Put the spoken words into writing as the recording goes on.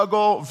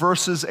struggle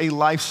versus a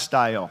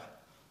lifestyle.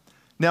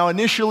 Now,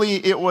 initially,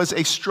 it was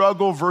a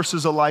struggle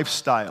versus a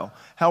lifestyle.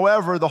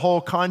 However, the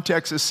whole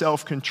context is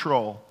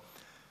self-control.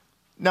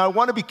 Now, I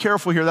want to be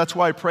careful here. That's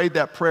why I prayed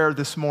that prayer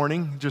this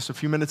morning, just a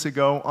few minutes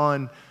ago,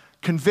 on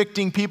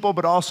convicting people,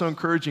 but also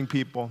encouraging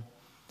people.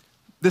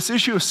 This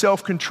issue of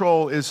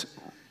self-control is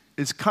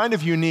kind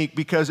of unique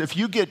because if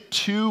you get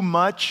too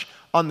much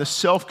on the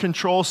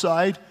self-control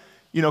side,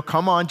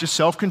 come on, just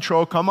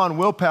self-control, come on,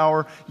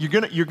 willpower,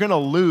 you're gonna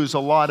lose a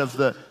lot of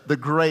the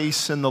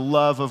grace and the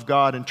love of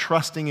God and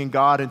trusting in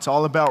God. It's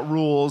all about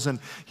rules, and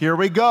here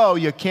we go.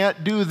 You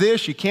can't do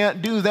this, you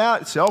can't do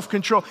that,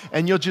 self-control,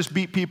 and you'll just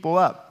beat people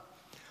up.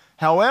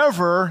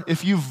 However,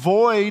 if you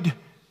void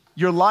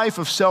your life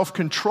of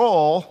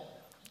self-control,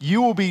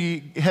 you will be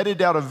headed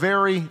down a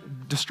very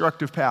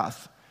destructive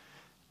path.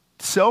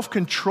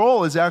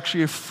 Self-control is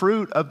actually a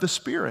fruit of the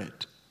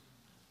Spirit.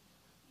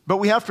 But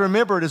we have to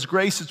remember it is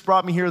grace that's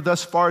brought me here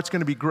thus far. It's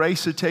going to be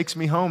grace that takes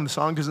me home. The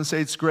song doesn't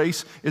say it's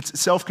grace. It's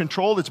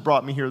self-control that's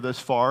brought me here thus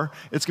far.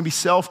 It's going to be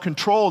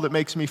self-control that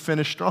makes me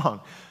finish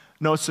strong.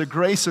 No, it's the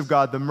grace of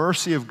God, the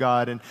mercy of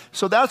God. And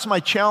so that's my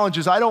challenge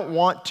is I don't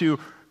want to,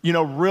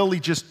 really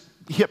just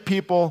hit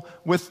people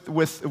with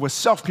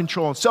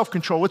self-control and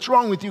self-control. What's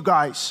wrong with you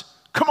guys?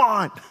 Come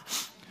on.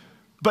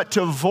 But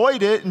to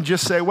avoid it and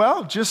just say,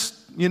 well, just,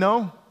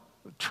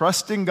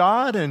 trust in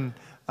God and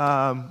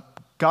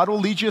God will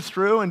lead you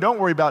through. And don't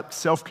worry about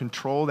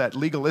self-control, that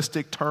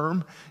legalistic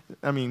term.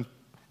 I mean,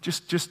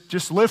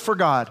 just live for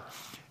God.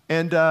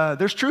 And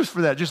there's truth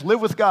for that. Just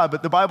live with God.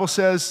 But the Bible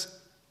says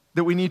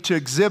that we need to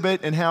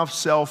exhibit and have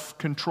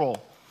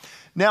self-control.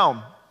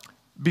 Now,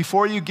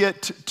 before you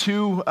get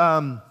too...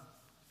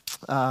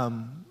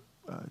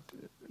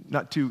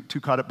 not too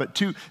caught up, but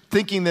too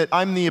thinking that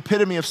I'm the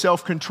epitome of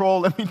self-control,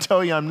 let me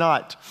tell you I'm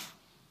not.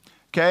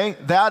 Okay?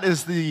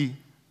 That's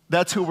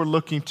who we're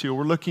looking to.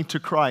 We're looking to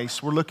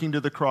Christ. We're looking to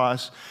the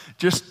cross.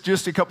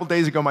 Just a couple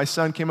days ago, my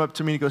son came up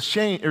to me and he goes,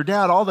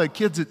 Dad, all the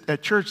kids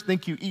at church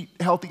think you eat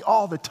healthy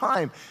all the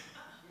time.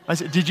 I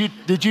said, did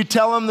you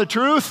tell them the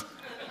truth?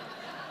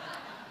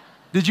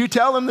 Did you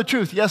tell them the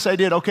truth? Yes, I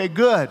did. Okay,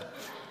 good.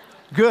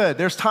 Good.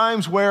 There's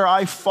times where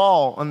I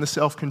fall on the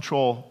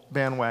self-control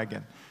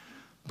bandwagon.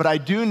 But I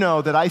do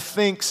know that I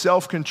think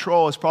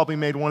self-control has probably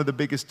made one of the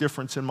biggest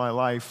difference in my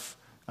life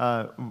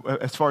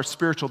as far as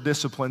spiritual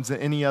disciplines than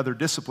any other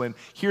discipline.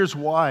 Here's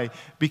why.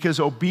 Because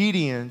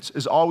obedience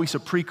is always a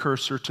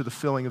precursor to the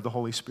filling of the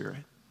Holy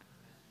Spirit.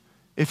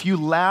 If you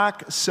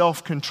lack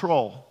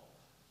self-control,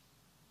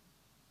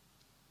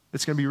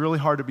 it's going to be really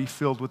hard to be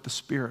filled with the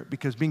Spirit,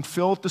 because being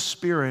filled with the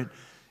Spirit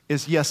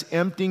is, yes,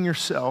 emptying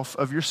yourself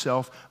of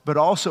yourself, but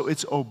also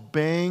it's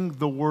obeying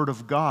the Word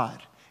of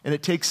God. And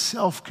it takes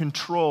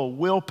self-control,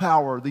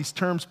 willpower, these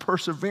terms,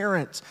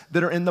 perseverance,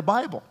 that are in the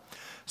Bible.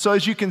 So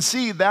as you can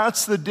see,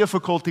 that's the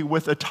difficulty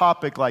with a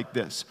topic like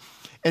this.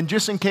 And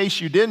just in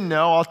case you didn't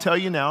know, I'll tell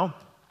you now,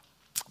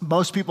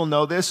 most people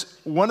know this.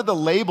 One of the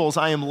labels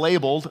I am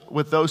labeled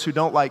with those who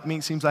don't like me,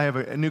 it seems I have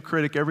a new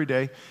critic every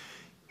day,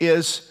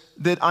 is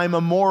that I'm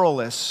a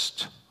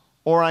moralist,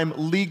 or I'm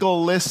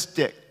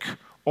legalistic,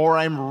 or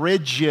I'm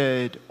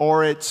rigid,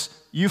 or it's,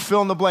 you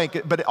fill in the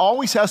blank. But it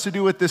always has to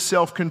do with this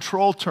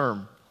self-control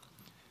term.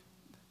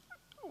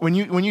 When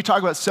you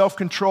talk about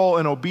self-control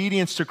and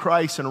obedience to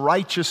Christ and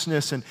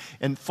righteousness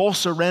and full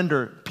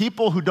surrender,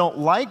 people who don't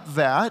like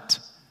that,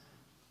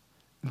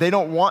 they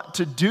don't want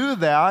to do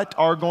that,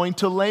 are going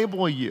to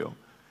label you.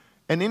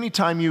 And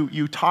anytime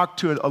you talk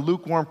to a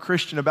lukewarm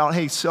Christian about,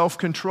 hey,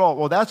 self-control,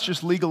 well, that's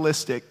just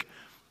legalistic.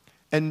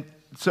 And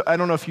so I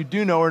don't know if you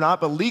do know or not,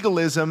 but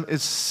legalism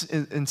is,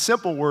 in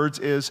simple words,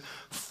 is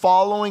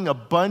following a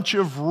bunch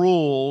of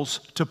rules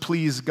to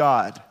please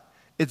God.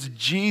 It's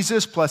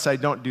Jesus plus I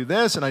don't do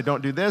this, and I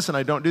don't do this, and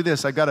I don't do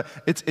this.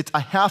 I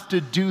have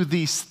to do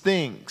these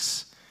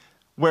things.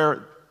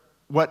 Where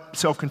what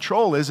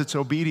self-control is, it's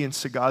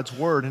obedience to God's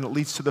word, and it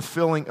leads to the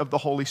filling of the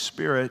Holy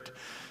Spirit.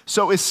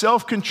 So is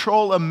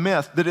self-control a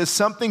myth that is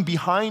something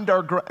beyond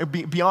our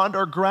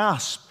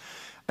grasp?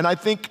 And I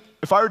think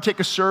if I were to take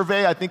a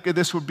survey, I think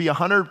this would be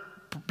 100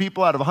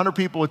 people out of 100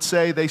 people would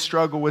say they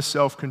struggle with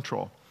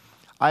self-control.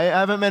 I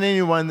haven't met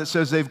anyone that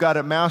says they've got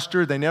it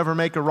mastered. They never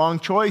make a wrong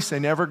choice. They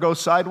never go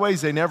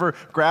sideways. They never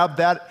grab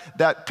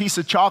that piece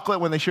of chocolate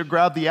when they should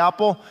grab the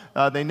apple.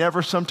 They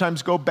never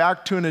sometimes go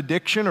back to an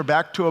addiction or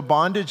back to a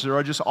bondage.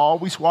 They're just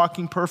always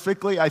walking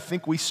perfectly. I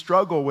think we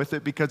struggle with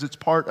it because it's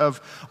part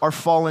of our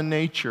fallen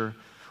nature.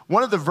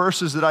 One of the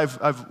verses that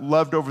I've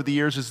loved over the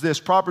years is this,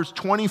 Proverbs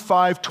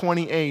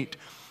 25:28.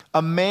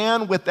 A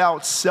man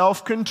without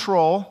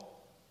self-control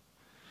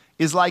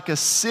is like a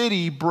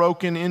city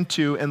broken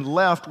into and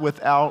left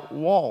without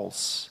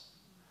walls.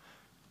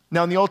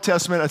 Now, in the Old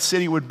Testament, a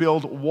city would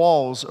build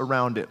walls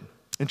around it.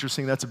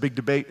 Interesting, that's a big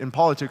debate in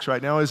politics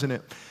right now, isn't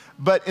it?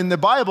 But in the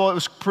Bible, it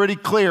was pretty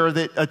clear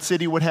that a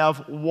city would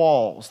have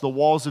walls. The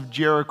walls of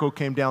Jericho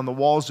came down, the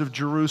walls of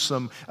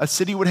Jerusalem. A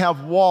city would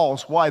have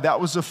walls. Why? That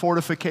was the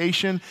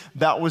fortification.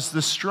 That was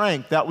the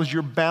strength. That was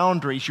your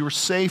boundaries. You were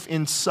safe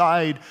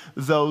inside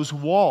those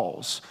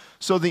walls.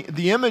 So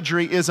the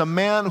imagery is a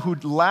man who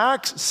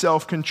lacks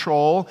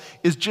self-control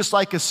is just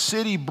like a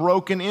city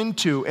broken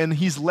into, and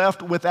he's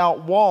left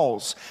without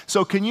walls.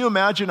 So can you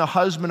imagine a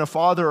husband, a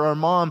father, or a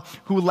mom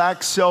who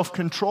lacks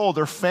self-control?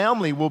 Their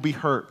family will be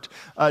hurt.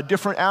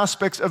 Different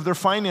aspects of their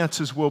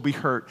finances will be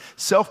hurt.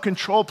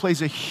 Self-control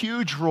plays a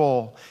huge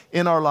role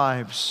in our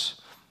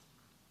lives.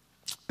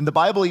 And the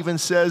Bible even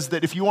says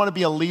that if you want to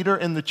be a leader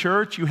in the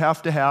church, you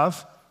have to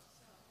have,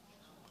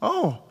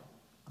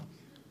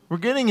 we're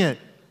getting it.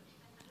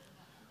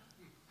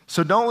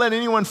 So don't let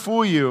anyone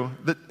fool you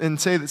and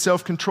say that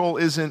self-control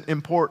isn't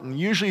important.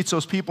 Usually it's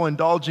those people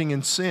indulging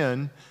in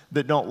sin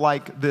that don't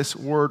like this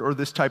word or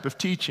this type of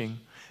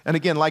teaching. And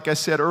again, like I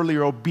said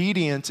earlier,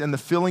 obedience and the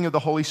filling of the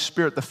Holy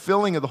Spirit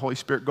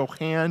go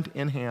hand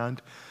in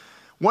hand.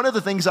 One of the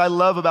things I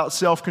love about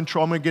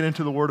self-control, I'm going to get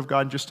into the Word of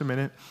God in just a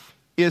minute,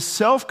 is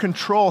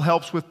self-control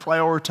helps with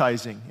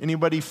prioritizing.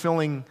 Anybody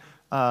feeling,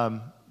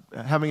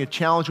 having a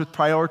challenge with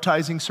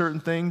prioritizing certain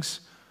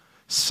things?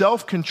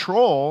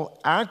 Self-control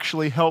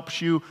actually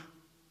helps you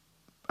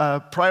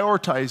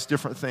prioritize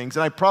different things.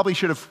 And I probably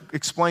should have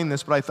explained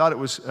this, but I thought it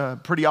was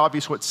pretty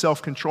obvious what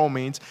self-control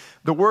means.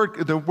 The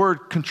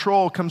word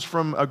control comes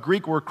from a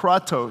Greek word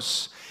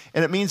kratos,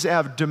 and it means to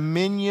have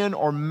dominion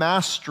or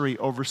mastery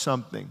over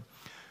something.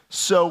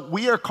 So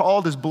we are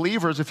called as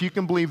believers, if you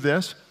can believe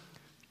this,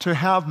 to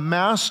have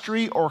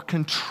mastery or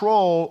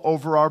control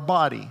over our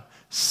body.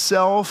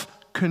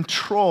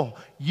 Self-control.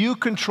 You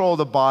control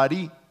the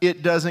body.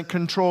 It doesn't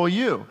control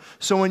you.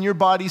 So when your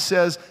body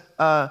says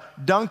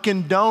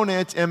Dunkin'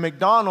 Donuts and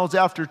McDonald's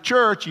after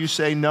church, you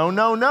say, no,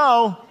 no,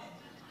 no.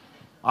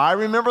 I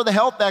remember the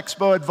Health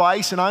Expo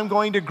advice, and I'm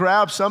going to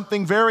grab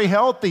something very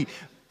healthy.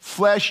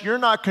 Flesh, you're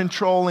not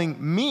controlling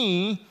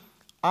me.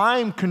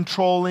 I'm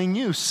controlling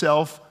you.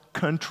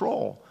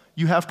 Self-control.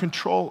 You have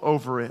control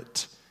over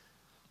it.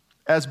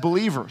 As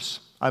believers,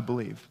 I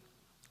believe,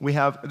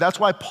 that's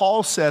why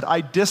Paul said,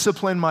 I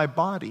discipline my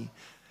body.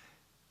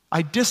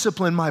 I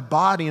discipline my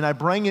body and I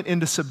bring it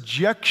into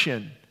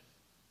subjection,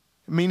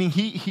 meaning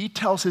he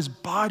tells his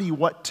body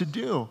what to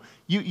do.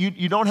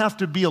 You don't have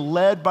to be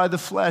led by the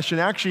flesh.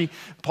 And actually,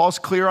 Paul's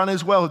clear on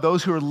as well.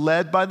 Those who are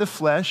led by the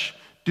flesh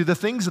do the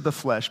things of the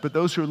flesh, but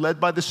those who are led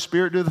by the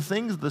Spirit do the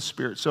things of the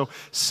Spirit. So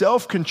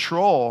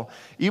self-control,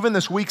 even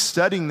this week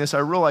studying this, I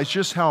realized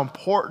just how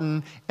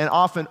important and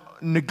often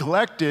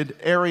neglected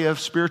area of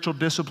spiritual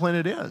discipline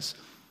it is.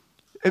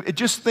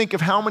 Just think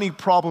of how many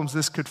problems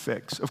this could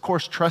fix. Of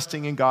course,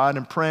 trusting in God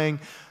and praying.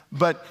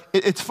 But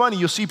it's funny,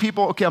 you'll see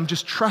people, okay, I'm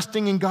just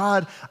trusting in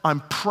God, I'm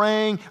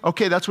praying,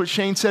 okay, that's what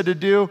Shane said to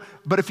do.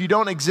 But if you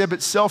don't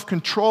exhibit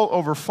self-control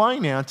over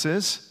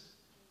finances,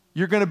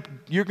 you're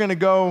gonna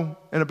go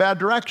in a bad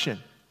direction.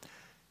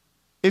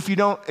 If you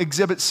don't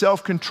exhibit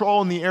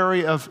self-control in the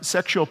area of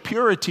sexual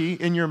purity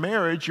in your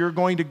marriage, you're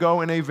going to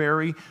go in a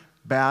very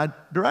bad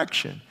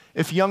direction.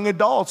 If young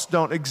adults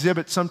don't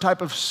exhibit some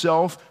type of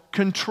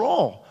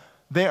self-control,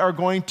 they are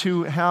going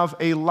to have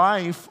a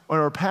life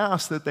or a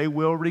past that they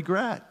will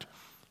regret.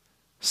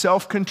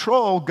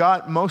 Self-control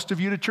got most of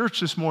you to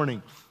church this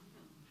morning.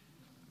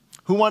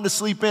 Who wanted to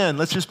sleep in?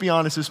 Let's just be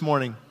honest this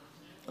morning.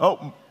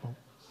 Oh,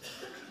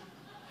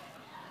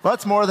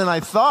 that's more than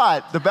I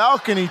thought. The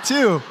balcony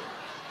too.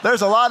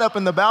 There's a lot up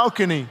in the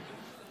balcony.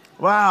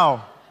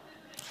 Wow.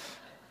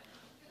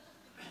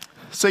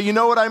 So you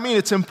know what I mean?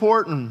 It's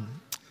important.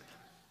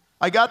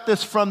 I got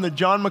this from the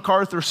John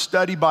MacArthur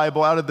Study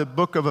Bible out of the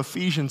book of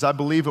Ephesians, I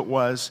believe it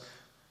was.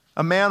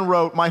 A man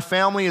wrote, my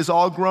family is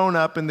all grown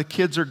up and the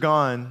kids are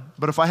gone,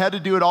 but if I had to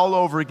do it all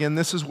over again,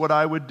 this is what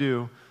I would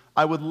do.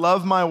 I would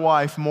love my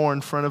wife more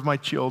in front of my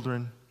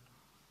children.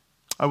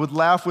 I would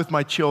laugh with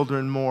my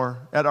children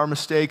more at our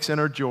mistakes and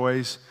our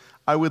joys.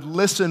 I would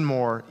listen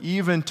more,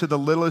 even to the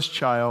littlest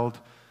child.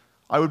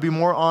 I would be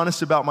more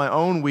honest about my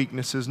own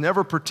weaknesses,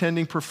 never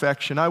pretending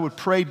perfection. I would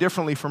pray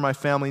differently for my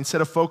family.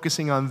 Instead of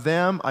focusing on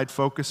them, I'd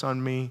focus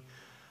on me.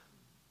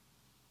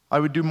 I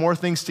would do more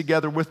things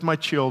together with my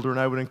children.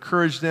 I would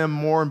encourage them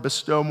more and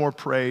bestow more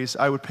praise.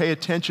 I would pay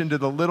attention to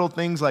the little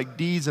things like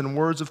deeds and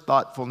words of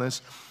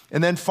thoughtfulness.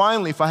 And then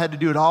finally, if I had to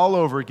do it all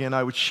over again,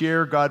 I would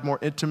share God more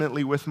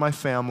intimately with my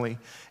family.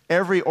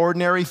 Every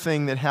ordinary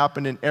thing that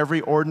happened in every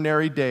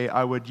ordinary day,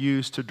 I would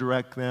use to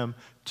direct them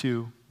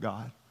to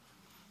God.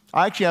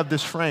 I actually have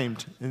this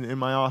framed in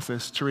my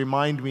office to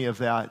remind me of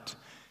that.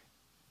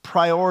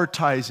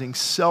 Prioritizing,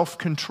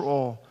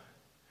 self-control.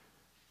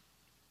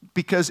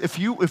 Because if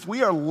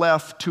we are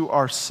left to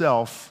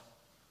ourselves,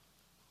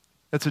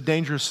 that's a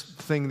dangerous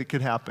thing that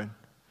could happen.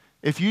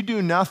 If you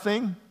do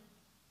nothing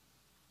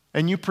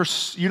and you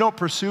don't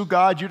pursue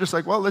God, you're just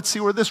like, well, let's see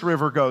where this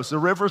river goes. The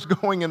river's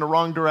going in the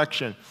wrong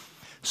direction.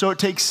 So it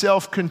takes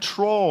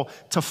self-control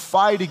to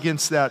fight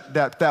against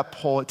that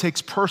pull. It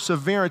takes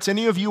perseverance.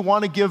 Any of you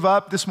want to give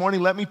up this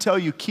morning? Let me tell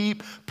you,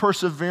 keep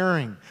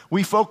persevering.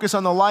 We focus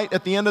on the light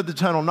at the end of the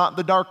tunnel, not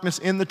the darkness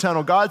in the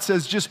tunnel. God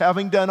says, just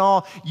having done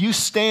all, you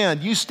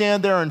stand. You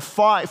stand there and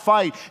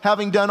fight.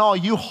 Having done all,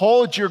 you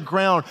hold your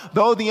ground.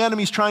 Though the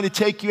enemy's trying to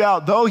take you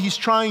out, though he's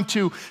trying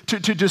to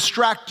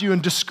distract you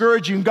and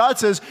discourage you, and God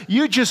says,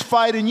 you just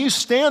fight and you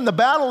stand. The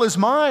battle is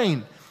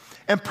mine.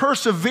 And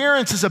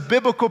perseverance is a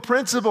biblical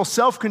principle.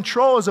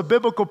 Self-control is a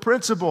biblical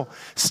principle.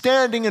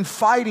 Standing and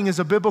fighting is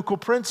a biblical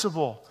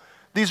principle.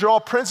 These are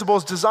all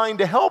principles designed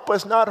to help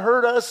us, not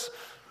hurt us.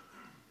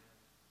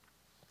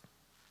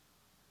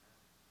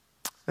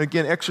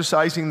 Again,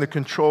 exercising the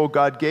control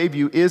God gave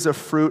you is a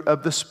fruit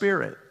of the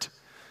Spirit.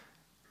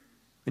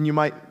 And you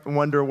might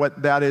wonder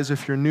what that is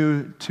if you're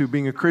new to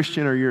being a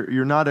Christian or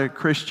you're not a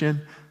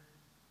Christian.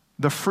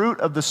 The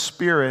fruit of the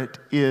Spirit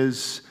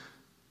is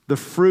the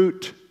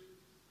fruit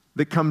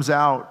that comes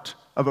out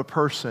of a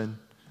person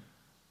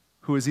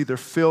who is either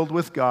filled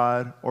with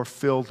God or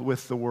filled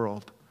with the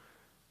world.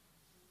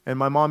 And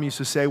my mom used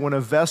to say, when a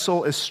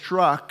vessel is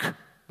struck,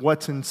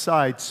 what's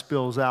inside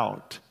spills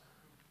out.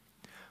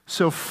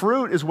 So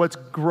fruit is what's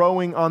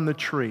growing on the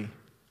tree.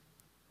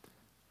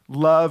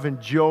 Love and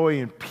joy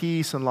and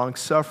peace and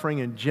long-suffering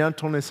and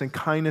gentleness and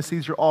kindness,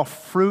 these are all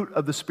fruit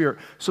of the Spirit.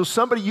 So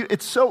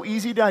it's so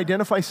easy to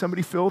identify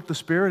somebody filled with the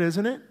Spirit,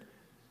 isn't it?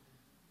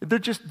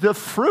 The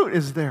fruit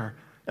is there.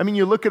 I mean,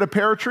 you look at a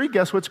pear tree,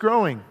 guess what's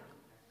growing?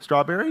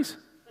 Strawberries?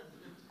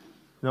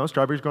 No,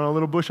 strawberries growing on a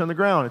little bush on the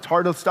ground. It's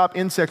hard to stop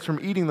insects from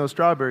eating those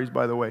strawberries,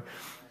 by the way.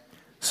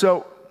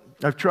 So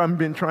I've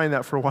been trying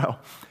that for a while.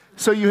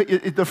 So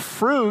the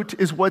fruit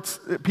is what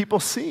people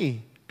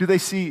see. Do they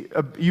see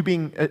you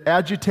being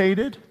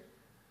agitated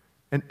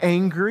and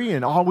angry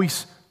and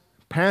always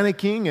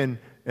panicking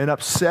and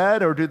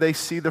upset, or do they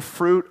see the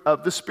fruit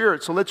of the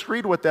Spirit? So let's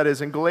read what that is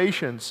in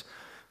Galatians.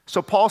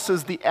 So Paul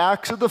says the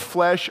acts of the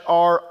flesh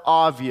are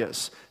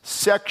obvious: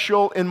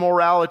 sexual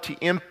immorality,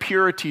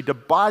 impurity,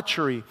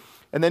 debauchery.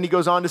 And then he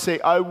goes on to say,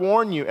 I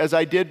warn you, as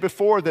I did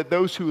before, that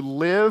those who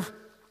live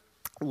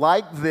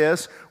like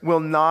this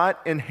will not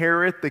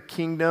inherit the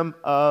kingdom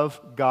of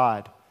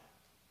God.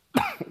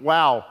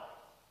 Wow.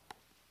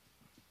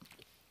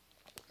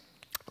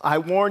 I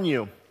warn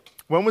you.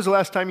 When was the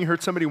last time you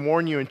heard somebody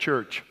warn you in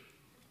church?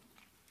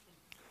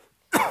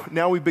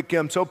 Now we've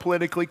become so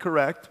politically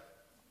correct.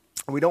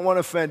 We don't want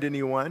to offend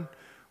anyone.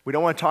 We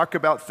don't want to talk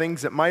about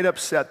things that might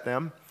upset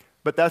them,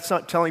 but that's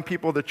not telling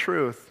people the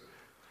truth.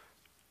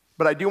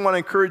 But I do want to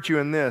encourage you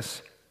in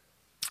this.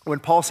 When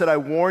Paul said, I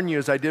warn you,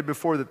 as I did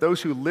before, that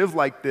those who live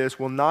like this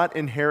will not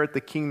inherit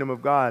the kingdom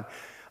of God.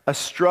 A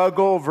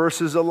struggle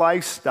versus a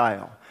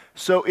lifestyle.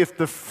 So if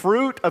the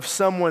fruit of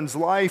someone's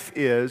life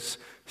is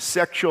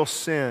sexual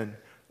sin,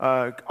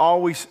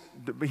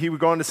 he would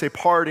go on to say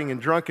partying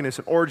and drunkenness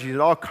and orgies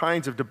and all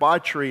kinds of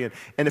debauchery.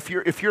 And if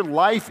your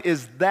life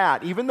is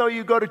that, even though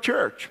you go to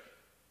church,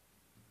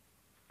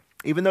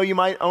 even though you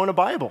might own a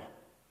Bible,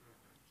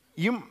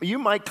 you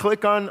might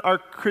click on our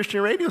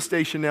Christian radio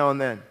station now and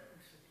then.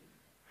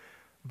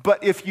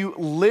 But if you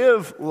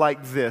live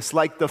like this,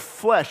 like the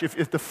flesh,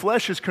 if the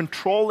flesh is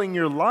controlling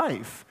your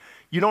life,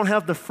 you don't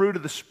have the fruit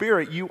of the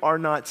Spirit, you are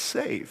not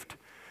saved.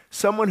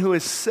 Someone who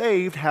is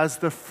saved has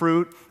the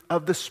fruit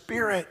of the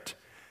Spirit.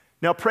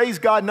 Now, praise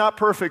God, not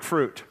perfect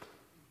fruit.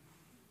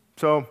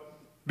 So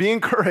be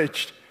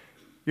encouraged.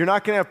 You're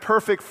not going to have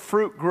perfect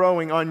fruit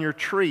growing on your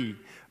tree,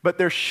 but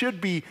there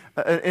should be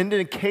an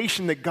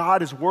indication that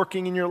God is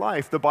working in your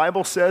life. The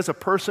Bible says a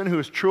person who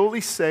is truly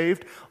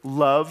saved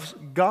loves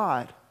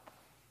God.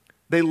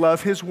 They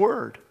love His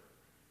Word.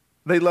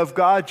 They love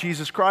God,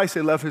 Jesus Christ.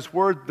 They love His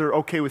Word. They're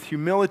okay with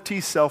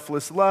humility,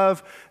 selfless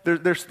love.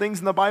 There's things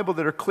in the Bible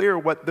that are clear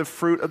what the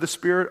fruit of the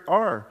Spirit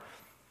are.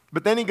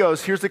 But then he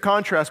goes, here's the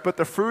contrast. But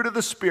the fruit of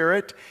the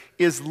Spirit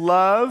is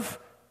love,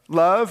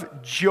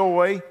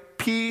 joy,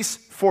 peace,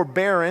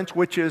 forbearance,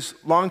 which is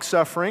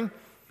long-suffering,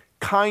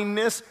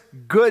 kindness,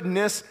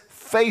 goodness,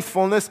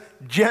 faithfulness,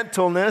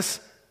 gentleness,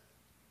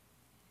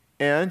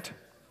 and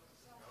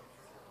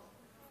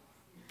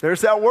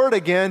there's that word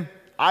again.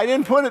 I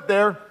didn't put it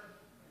there.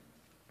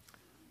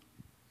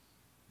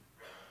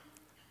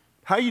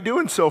 How you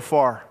doing so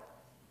far?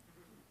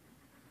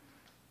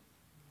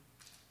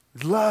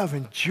 Love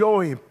and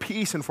joy and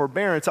peace and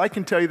forbearance. I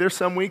can tell you there's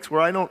some weeks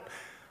where I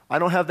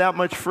don't have that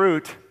much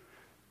fruit.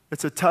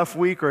 It's a tough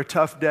week or a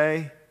tough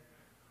day.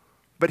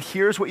 But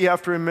here's what you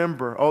have to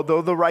remember.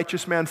 Although the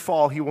righteous man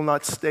fall, he will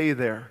not stay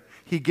there.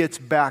 He gets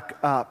back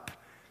up.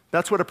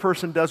 That's what a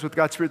person does with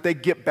God's Spirit. They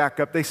get back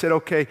up. They said,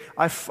 okay,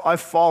 I've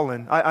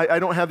fallen. I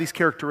don't have these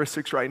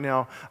characteristics right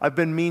now. I've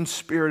been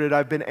mean-spirited.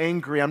 I've been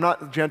angry. I'm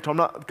not gentle.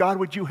 God,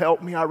 would you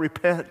help me? I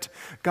repent.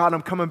 God,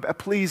 I'm coming back.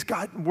 Please,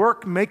 God,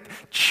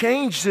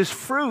 change this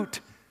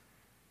fruit.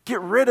 Get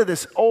rid of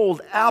this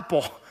old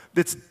apple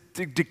that's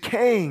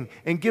decaying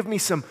and give me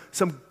some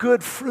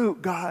good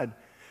fruit, God.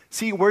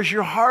 See, where's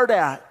your heart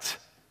at?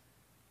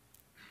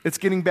 It's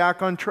getting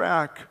back on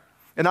track.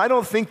 And I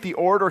don't think the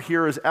order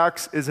here is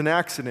an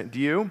accident, do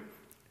you?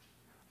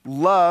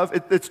 Love,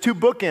 it's two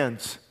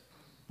bookends.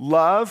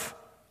 Love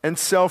and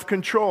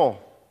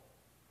self-control.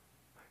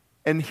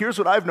 And here's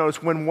what I've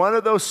noticed. When one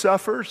of those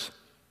suffers,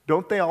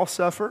 don't they all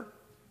suffer?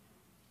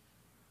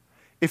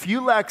 If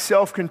you lack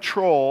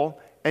self-control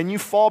and you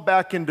fall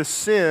back into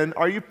sin,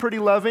 are you pretty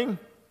loving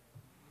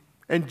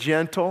and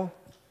gentle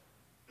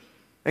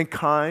and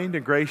kind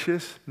and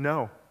gracious?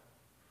 No.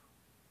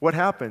 What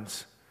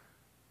happens?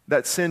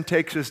 That sin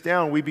takes us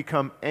down. We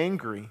become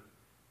angry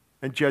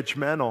and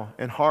judgmental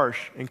and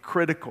harsh and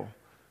critical.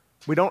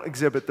 We don't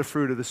exhibit the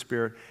fruit of the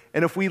Spirit.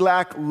 And if we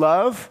lack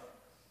love,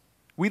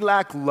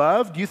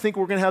 do you think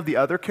we're going to have the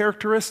other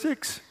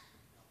characteristics?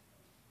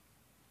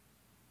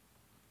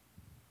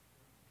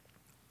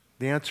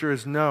 The answer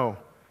is no.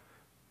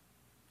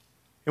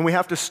 And we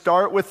have to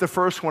start with the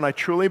first one. I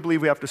truly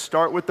believe we have to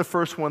start with the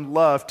first one,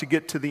 love, to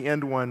get to the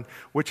end one,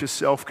 which is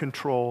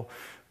self-control.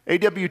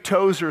 A.W.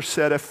 Tozer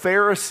said, a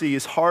Pharisee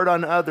is hard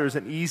on others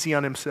and easy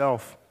on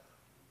himself.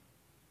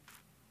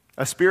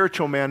 A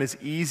spiritual man is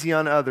easy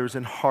on others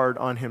and hard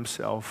on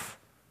himself.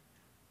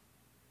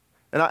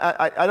 And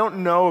I don't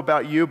know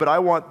about you, but I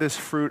want this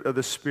fruit of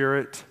the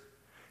Spirit.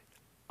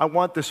 I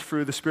want this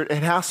fruit of the Spirit.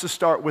 It has to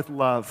start with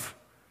love.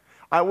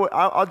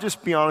 I'll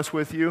just be honest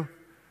with you.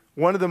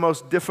 One of the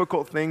most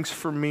difficult things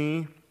for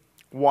me,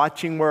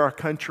 watching where our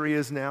country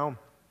is now,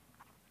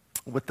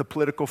 with the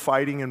political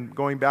fighting and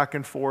going back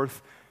and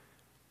forth,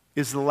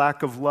 is the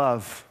lack of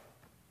love.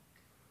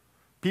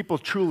 People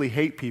truly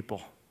hate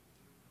people.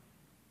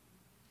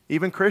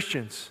 Even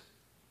Christians,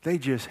 they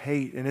just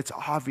hate, and it's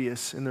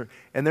obvious, and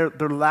they're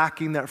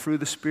lacking that fruit of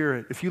the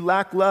Spirit. If you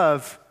lack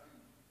love,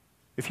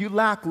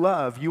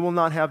 you will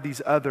not have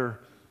these other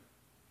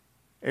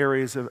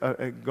areas of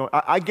going.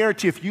 I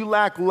guarantee if you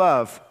lack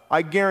love,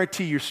 I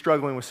guarantee you're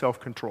struggling with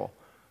self-control.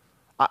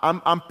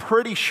 I'm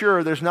pretty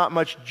sure there's not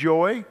much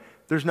joy,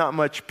 there's not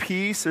much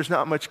peace, there's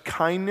not much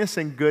kindness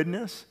and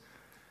goodness.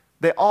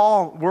 They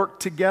all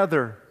work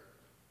together.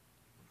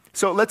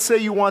 So let's say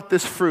you want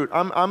this fruit.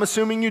 I'm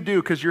assuming you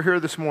do because you're here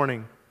this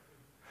morning.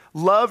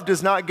 Love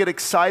does not get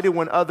excited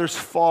when others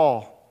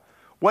fall.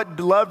 What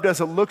love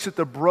does, it looks at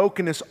the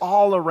brokenness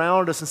all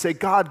around us and say,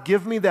 God,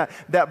 give me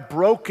that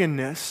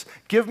brokenness.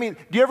 Do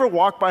you ever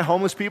walk by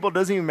homeless people? It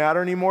doesn't even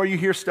matter anymore. You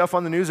hear stuff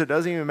on the news, it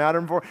doesn't even matter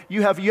anymore.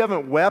 You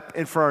haven't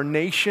wept for our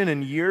nation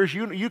in years.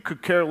 You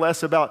could care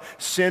less about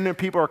sin that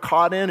people are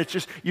caught in. It's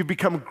just you've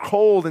become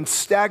cold and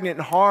stagnant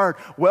and hard.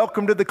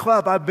 Welcome to the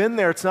club. I've been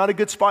there. It's not a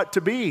good spot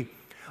to be.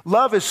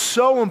 Love is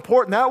so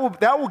important.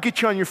 That will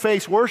get you on your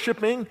face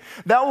worshiping.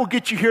 That will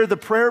get you here at the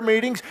prayer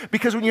meetings,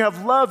 because when you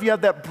have love, you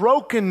have that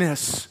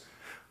brokenness.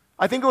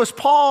 I think it was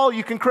Paul,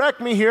 you can correct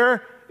me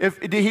here, if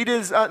he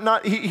does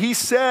not, he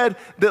said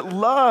that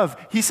love,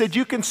 he said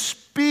you can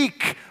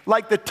speak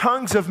like the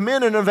tongues of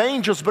men and of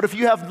angels, but if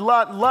you have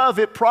not love,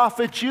 it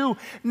profits you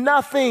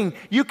nothing.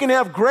 You can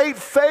have great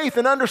faith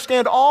and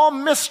understand all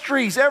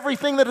mysteries,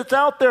 everything that is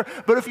out there,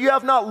 but if you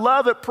have not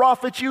love, it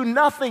profits you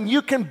nothing.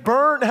 You can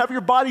have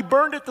your body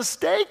burned at the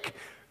stake,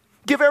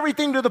 give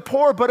everything to the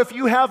poor, but if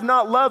you have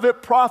not love,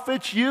 it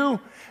profits you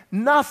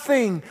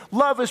nothing.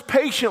 Love is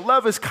patient.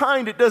 Love is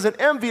kind. It doesn't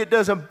envy. It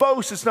doesn't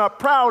boast. It's not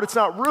proud. It's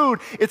not rude.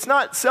 It's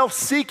not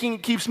self-seeking.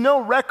 It keeps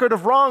no record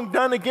of wrong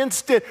done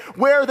against it.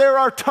 Where there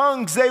are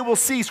tongues, they will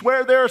cease.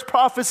 Where there is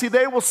prophecy,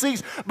 they will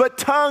cease. But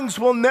tongues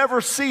will never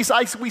cease.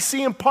 We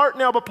see in part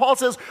now, but Paul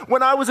says,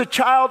 when I was a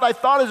child, I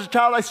thought as a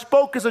child, I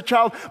spoke as a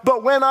child.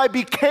 But when I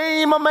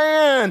became a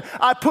man,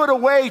 I put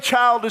away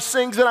childish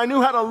things, and I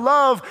knew how to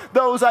love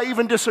those I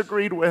even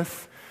disagreed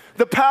with.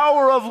 The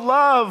power of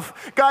love.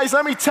 Guys,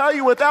 let me tell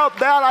you, without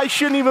that, I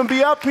shouldn't even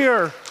be up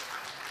here.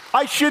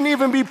 I shouldn't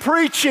even be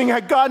preaching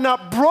had God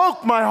not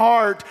broke my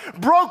heart,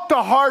 broke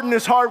the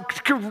hardness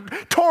heart,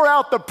 tore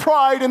out the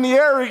pride and the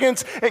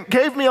arrogance, and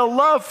gave me a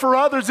love for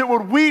others that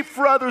would weep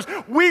for others,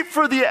 weep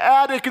for the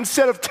addict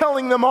instead of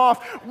telling them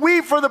off,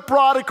 weep for the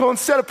prodigal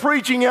instead of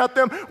preaching at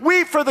them,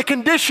 weep for the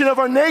condition of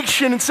our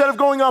nation instead of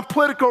going on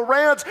political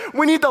rants.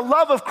 We need the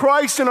love of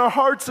Christ in our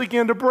hearts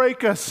again to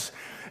break us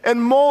and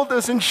mold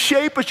us and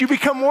shape us. You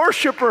become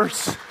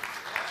worshipers.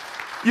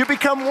 You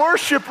become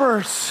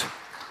worshipers.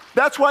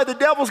 That's why the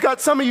devil's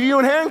got some of you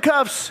in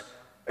handcuffs,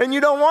 and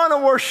you don't want to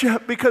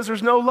worship because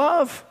there's no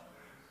love.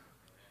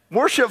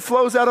 Worship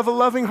flows out of a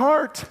loving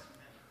heart.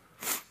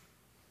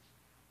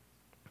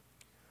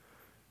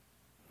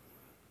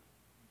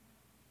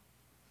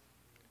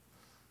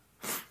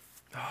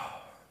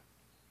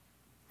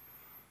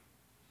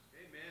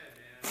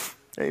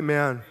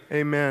 Amen.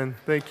 Amen.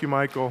 Thank you,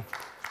 Michael.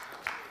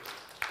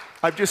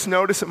 I've just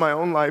noticed in my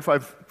own life,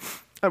 I've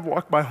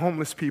walked by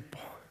homeless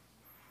people.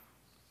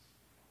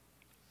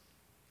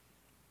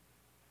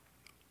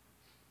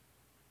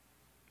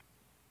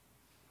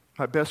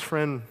 My best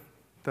friend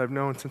that I've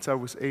known since I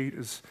was 8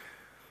 is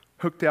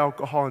hooked to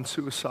alcohol and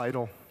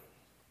suicidal.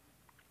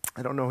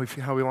 I don't know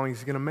how long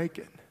he's going to make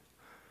it.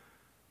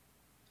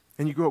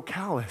 And you grow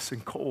callous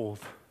and cold.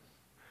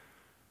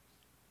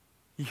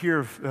 You hear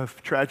of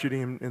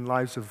tragedy in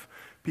lives of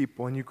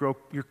people, and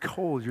you're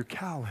cold, you're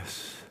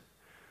callous.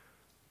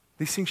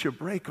 These things should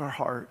break our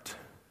heart.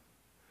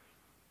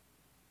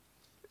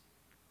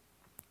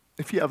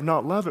 If you have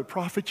not love, it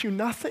profits you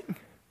nothing.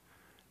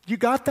 You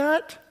got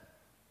that?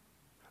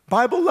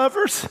 Bible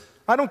lovers,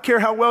 I don't care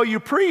how well you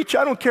preach.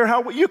 I don't care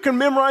how well you can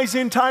memorize the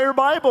entire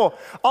Bible.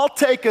 I'll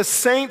take a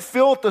saint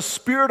filled with the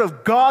Spirit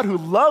of God who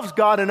loves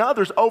God and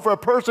others over a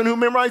person who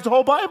memorized the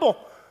whole Bible.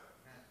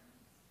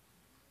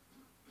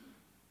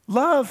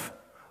 Love.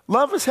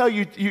 Love is how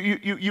you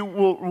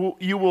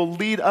will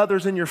lead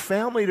others in your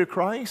family to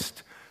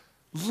Christ.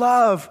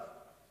 Love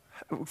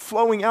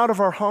flowing out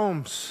of our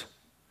homes.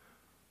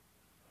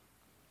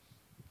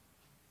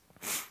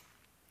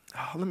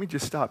 Oh, let me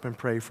just stop and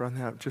pray for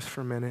that just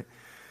for a minute.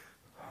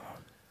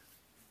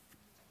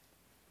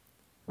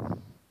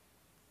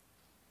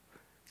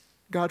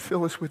 God,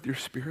 fill us with your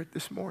Spirit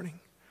this morning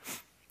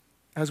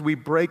as we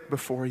break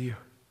before you.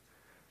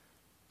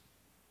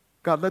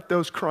 God, let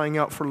those crying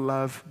out for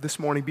love this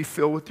morning be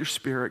filled with your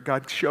Spirit.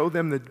 God, show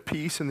them the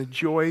peace and the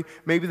joy.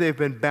 Maybe they've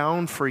been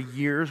bound for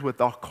years with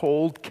a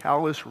cold,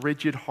 callous,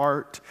 rigid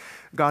heart.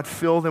 God,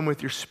 fill them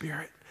with your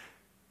Spirit.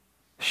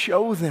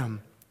 Show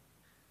them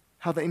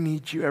how they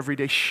need you every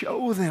day.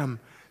 Show them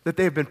that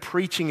they have been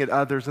preaching at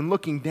others and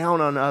looking down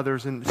on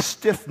others and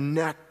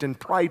stiff-necked and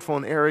prideful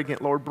and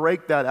arrogant. Lord,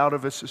 break that out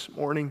of us this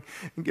morning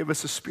and give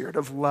us a spirit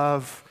of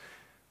love.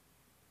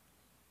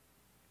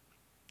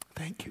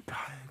 Thank you, God,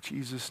 in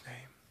Jesus'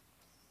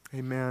 name.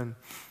 Amen.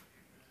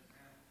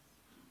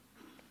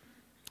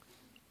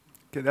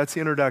 Okay, that's the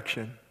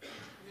introduction.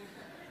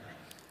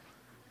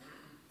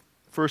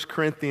 1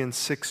 Corinthians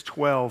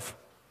 6:12,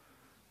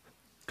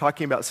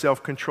 talking about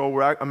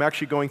self-control. I'm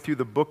actually going through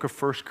the book of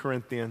 1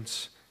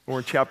 Corinthians. We're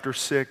in chapter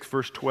 6,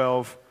 verse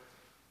 12.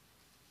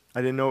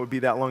 I didn't know it would be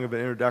that long of an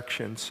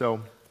introduction,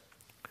 so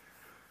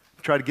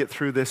try to get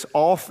through this.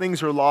 All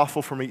things are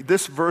lawful for me.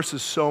 This verse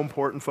is so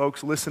important,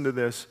 folks. Listen to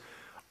this.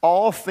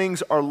 All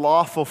things are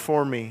lawful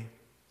for me,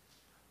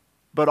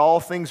 but all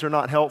things are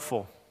not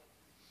helpful.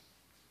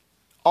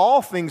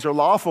 All things are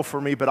lawful for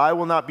me, but I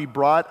will not be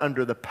brought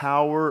under the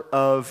power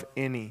of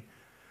any.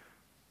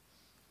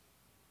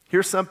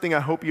 Here's something I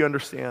hope you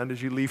understand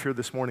as you leave here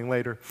this morning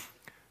later.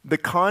 The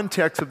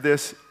context of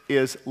this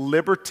is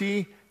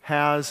liberty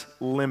has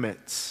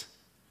limits.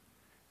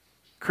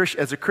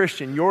 As a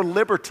Christian, your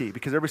liberty,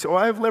 because everybody says, oh,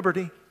 I have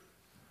liberty.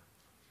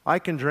 I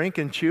can drink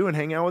and chew and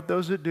hang out with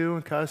those that do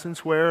and cuss and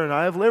swear, and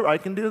I have liberty. I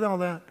can do all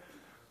that.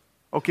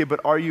 Okay, but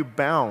are you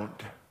bound?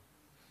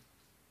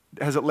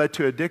 Has it led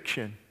to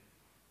addiction?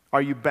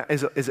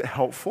 Is it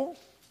helpful?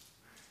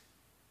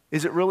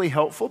 Is it really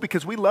helpful?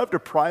 Because we love to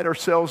pride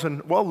ourselves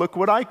in, well, look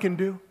what I can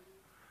do.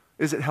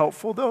 Is it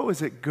helpful, though?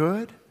 Is it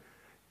good?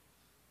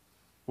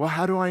 Well,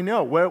 how do I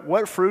know?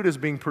 What fruit is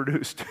being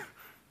produced?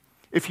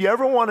 If you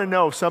ever want to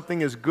know if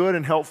something is good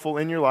and helpful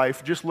in your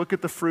life, just look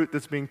at the fruit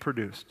that's being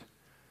produced.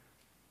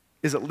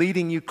 Is it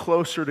leading you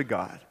closer to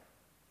God?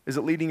 Is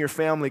it leading your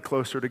family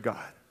closer to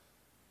God?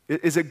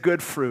 Is it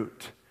good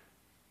fruit?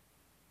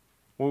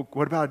 Well,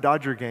 what about a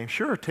Dodger game?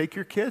 Sure, take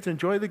your kids,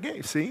 enjoy the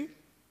game. See?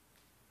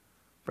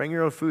 Bring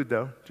your own food,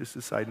 though, just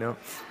a side note.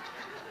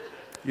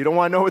 You don't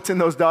want to know what's in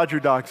those Dodger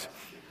dogs.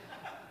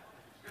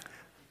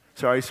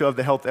 Sorry, I still have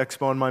the health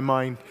expo in my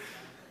mind.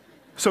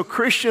 So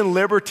Christian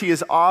liberty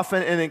is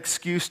often an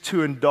excuse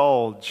to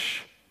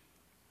indulge.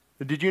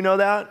 Did you know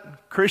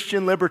that?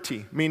 Christian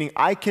liberty, meaning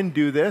I can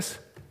do this.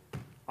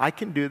 I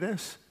can do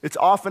this. It's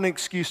often an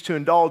excuse to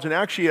indulge. And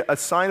actually a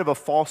sign of a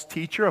false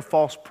teacher, a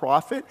false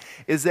prophet,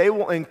 is they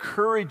will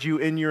encourage you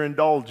in your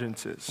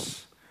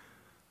indulgences.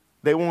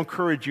 They will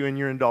encourage you in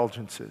your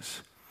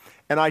indulgences.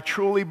 And I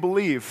truly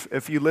believe,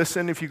 if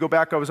you go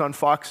back, I was on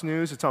Fox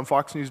News. It's on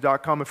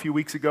foxnews.com a few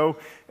weeks ago,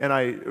 and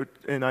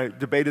I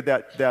debated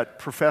that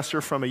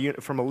professor from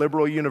a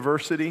liberal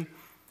university,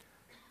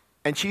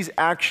 and she's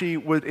actually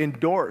would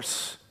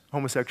endorse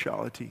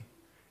homosexuality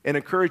and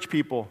encourage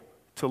people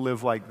to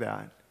live like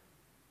that.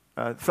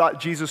 Thought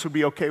Jesus would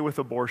be okay with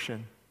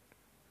abortion.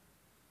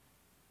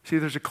 See,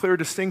 there's a clear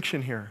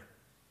distinction here.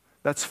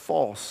 That's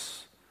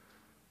false.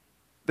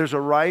 There's a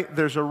right,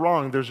 there's a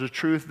wrong, there's a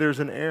truth, there's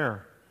an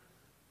error.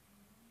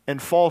 And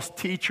false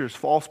teachers,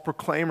 false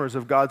proclaimers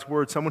of God's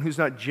word, someone who's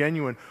not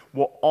genuine,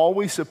 will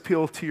always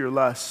appeal to your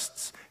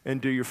lusts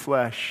and to your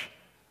flesh.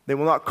 They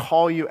will not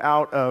call you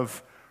out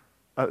of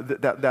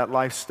that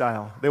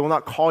lifestyle. They will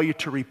not call you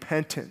to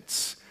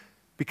repentance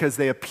because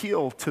they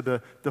appeal to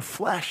the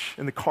flesh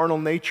and the carnal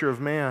nature of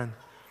man.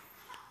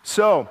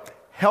 So,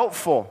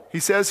 helpful. He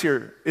says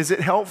here, is it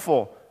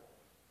helpful?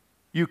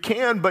 You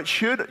can, but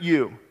should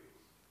you?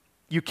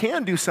 You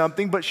can do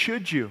something, but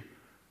should you?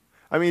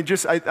 I mean,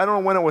 I don't know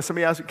when it was,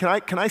 somebody asked,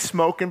 can I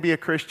smoke and be a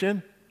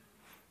Christian?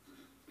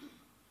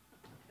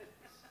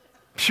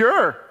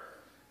 Sure.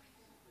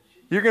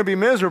 You're going to be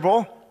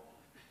miserable.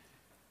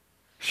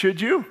 Should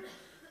you?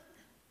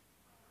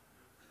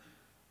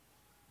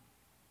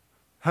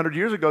 100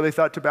 years ago, they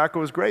thought tobacco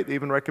was great. They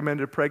even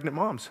recommended it to pregnant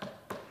moms.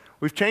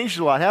 We've changed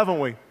a lot, haven't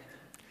we?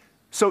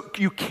 So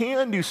you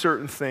can do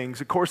certain things.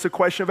 Of course, the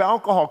question of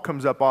alcohol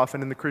comes up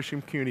often in the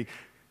Christian community.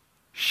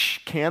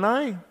 Can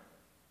I?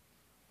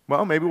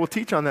 Well, maybe we'll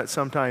teach on that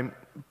sometime.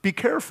 Be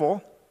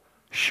careful.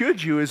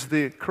 Should you is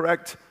the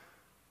correct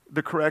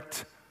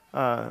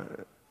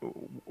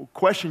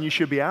question you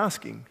should be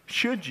asking.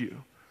 Should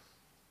you?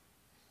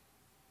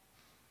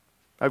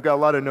 I've got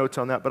a lot of notes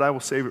on that, but I will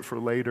save it for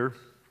later.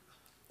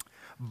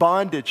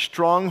 Bondage,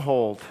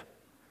 stronghold.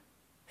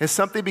 Has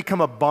something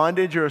become a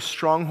bondage or a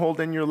stronghold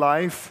in your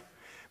life?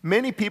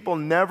 Many people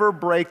never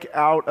break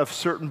out of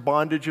certain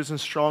bondages and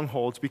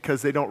strongholds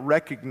because they don't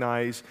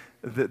recognize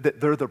that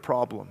they're the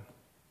problem.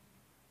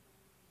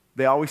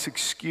 They always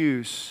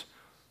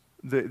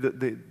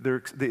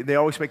they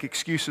always make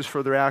excuses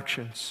for their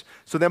actions.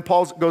 So then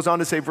Paul goes on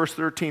to say, verse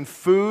 13,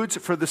 foods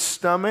for the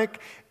stomach,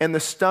 and the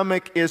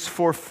stomach is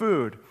for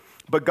food.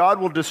 But God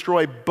will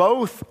destroy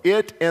both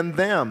it and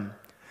them.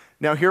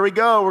 Now here we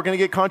go. We're going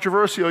to get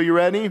controversial. You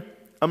ready?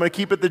 I'm going to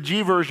keep it the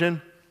G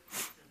version,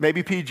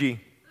 maybe PG.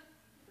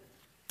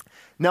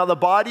 Now the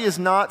body is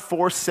not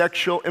for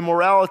sexual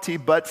immorality,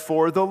 but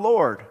for the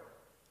Lord.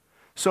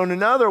 So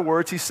in other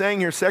words, he's saying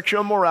here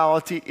sexual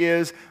immorality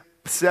is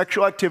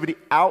sexual activity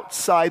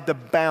outside the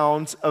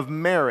bounds of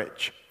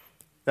marriage.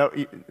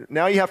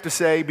 Now you have to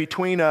say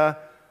between a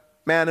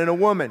man and a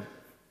woman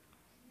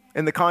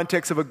in the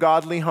context of a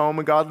godly home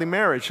and godly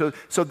marriage.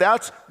 So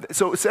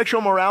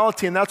sexual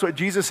morality, and that's what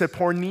Jesus said,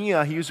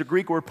 porneia. He used a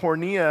Greek word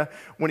porneia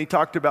when he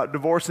talked about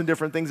divorce and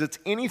different things. It's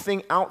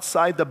anything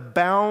outside the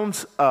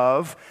bounds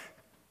of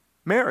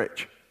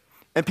marriage.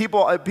 And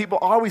people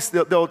always,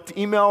 they'll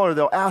email or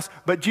they'll ask,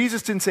 but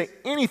Jesus didn't say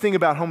anything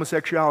about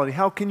homosexuality.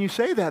 How can you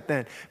say that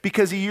then?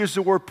 Because he used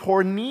the word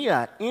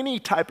porneia, any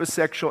type of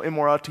sexual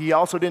immorality. He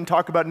also didn't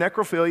talk about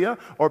necrophilia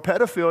or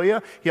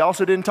pedophilia. He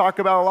also didn't talk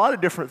about a lot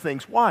of different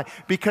things. Why?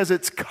 Because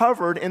it's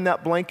covered in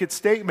that blanket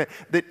statement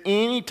that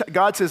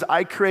God says,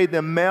 I create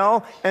them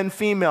male and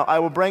female. I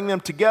will bring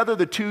them together.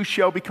 The two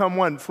shall become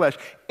one flesh.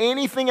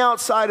 Anything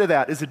outside of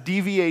that is a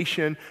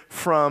deviation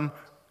from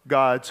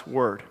God's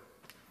word.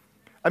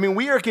 I mean,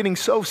 we are getting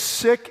so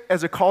sick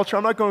as a culture.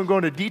 I'm not going to go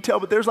into detail,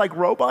 but there's like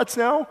robots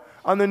now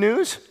on the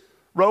news.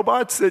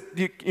 Robots that,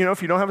 you know,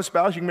 if you don't have a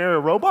spouse, you can marry a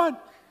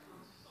robot.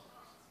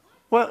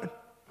 What?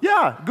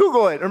 Yeah,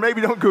 Google it. Or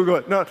maybe don't Google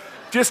it. No,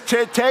 just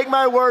take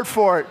my word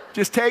for it.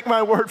 Just take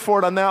my word for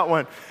it on that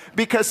one.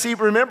 Because, see,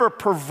 remember,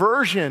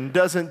 perversion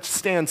doesn't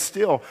stand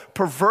still.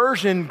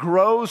 Perversion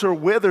grows or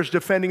withers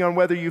depending on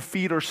whether you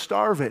feed or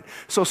starve it.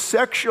 So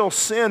sexual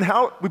sin,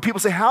 when people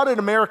say, how did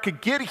America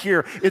get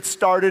here? It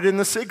started in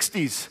the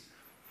 60s.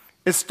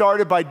 It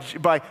started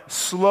by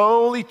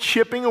slowly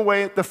chipping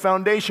away at the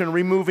foundation,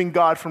 removing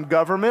God from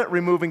government,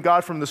 removing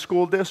God from the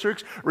school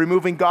districts,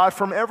 removing God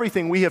from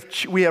everything. We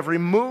have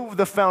removed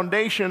the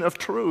foundation of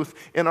truth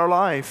in our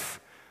life.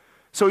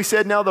 So he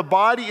said, now the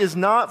body is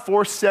not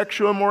for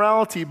sexual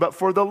immorality, but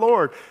for the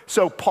Lord.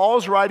 So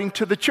Paul's writing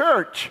to the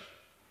church.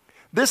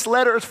 This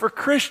letter is for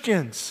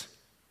Christians.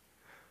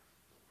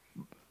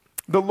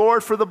 The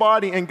Lord for the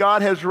body, and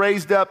God has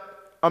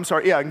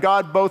and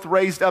God both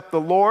raised up the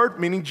Lord,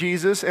 meaning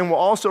Jesus, and will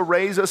also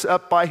raise us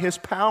up by his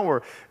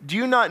power. Do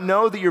you not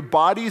know that your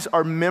bodies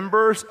are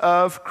members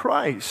of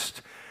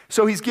Christ?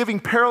 So he's giving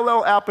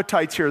parallel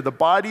appetites here. The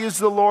body is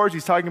the Lord's.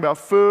 He's talking about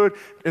food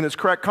in its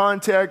correct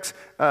context,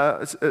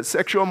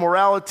 sexual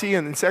immorality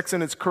and sex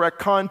in its correct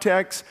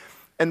context.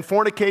 And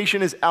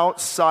fornication is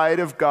outside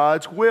of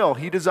God's will.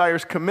 He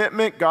desires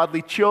commitment,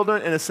 godly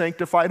children, and a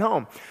sanctified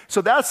home.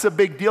 So that's the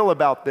big deal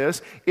about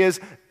this, is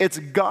it's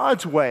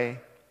God's way.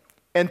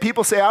 And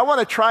people say, I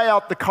want to try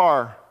out the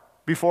car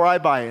before I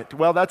buy it.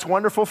 Well, that's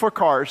wonderful for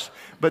cars,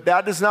 but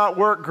that does not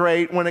work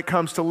great when it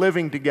comes to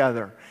living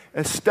together.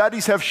 And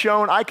studies have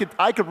shown, I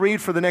could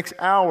read for the next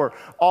hour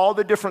all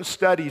the different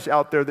studies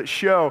out there that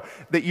show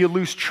that you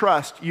lose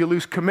trust, you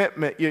lose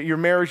commitment, your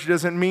marriage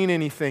doesn't mean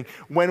anything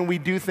when we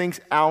do things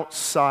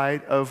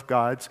outside of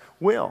God's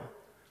will.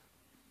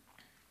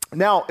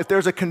 Now, if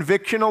there's a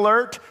conviction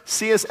alert,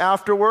 see us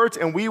afterwards,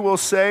 and we will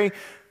say,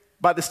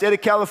 by the state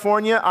of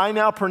California, I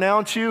now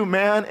pronounce you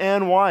man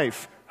and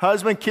wife.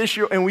 Husband, kiss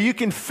your, and you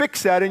can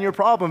fix that in your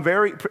problem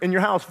in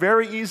your house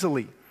very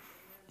easily.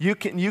 You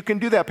can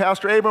do that.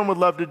 Pastor Abram would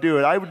love to do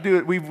it. I would do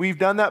it. We've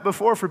done that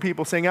before for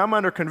people saying, I'm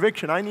under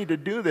conviction. I need to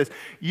do this.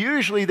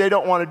 Usually they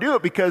don't want to do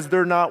it because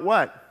they're not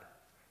what?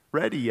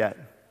 Ready yet.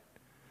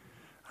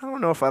 I don't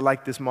know if I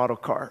like this model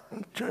car.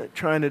 I'm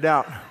trying it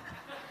out.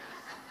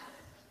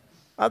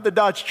 I have the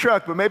Dodge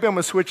truck, but maybe I'm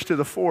going to switch to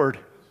the Ford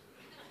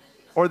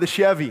or the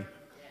Chevy.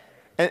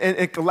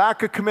 And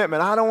lack of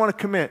commitment. I don't want to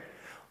commit.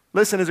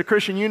 Listen, as a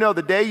Christian, you know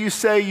the day you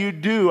say you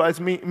do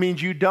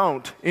means you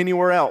don't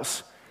anywhere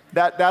else.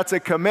 That's a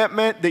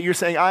commitment that you're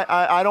saying,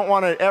 I don't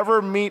want to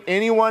ever meet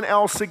anyone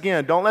else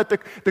again. Don't let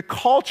the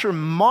culture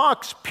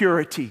mocks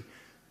purity.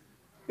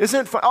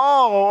 Isn't it fun?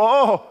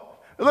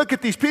 Look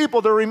at these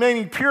people. They're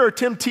remaining pure.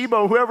 Tim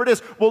Tebow, whoever it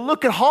is. Well,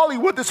 look at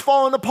Hollywood that's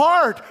falling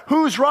apart.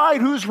 Who's right?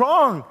 Who's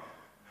wrong?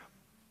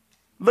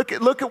 Look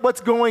at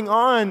what's going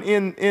on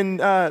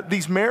in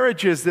these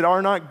marriages that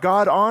are not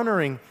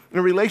God-honoring,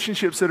 in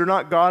relationships that are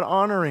not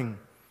God-honoring.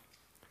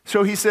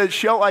 So he says,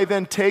 shall I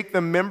then take the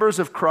members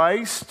of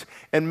Christ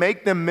and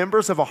make them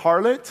members of a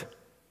harlot?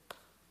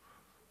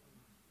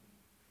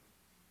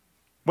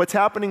 What's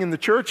happening in the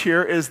church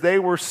here is they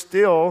were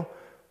still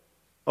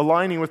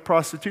aligning with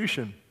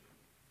prostitution.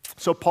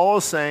 So Paul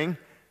is saying,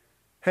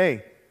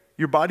 hey,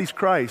 your body's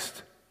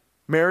Christ.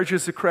 Marriage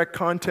is the correct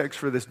context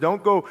for this.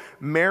 Don't go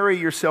marry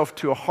yourself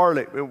to a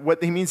harlot.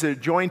 What he means is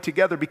join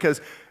together,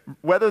 because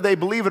whether they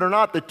believe it or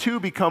not, the two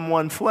become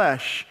one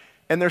flesh.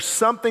 And there's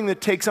something that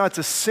takes on, it's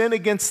a sin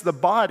against the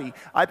body.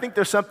 I think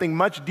there's something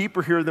much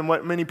deeper here than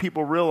what many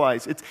people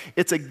realize.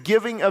 It's a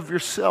giving of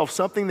yourself,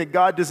 something that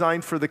God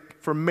designed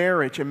for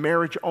marriage and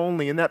marriage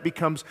only, and that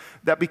becomes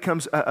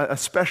a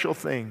special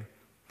thing.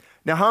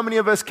 Now, how many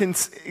of us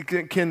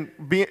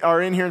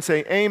are in here and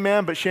say,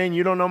 amen, but Shane,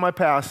 you don't know my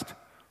past?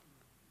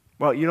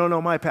 Well, you don't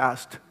know my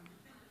past.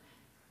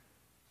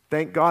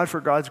 Thank God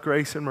for God's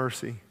grace and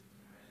mercy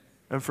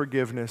and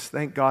forgiveness.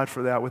 Thank God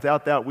for that.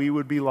 Without that, we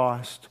would be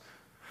lost.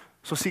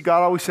 So see,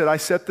 God always said, I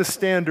set the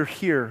standard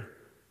here.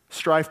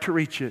 Strive to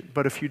reach it,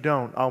 but if you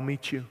don't, I'll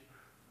meet you.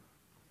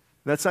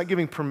 That's not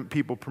giving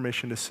people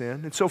permission to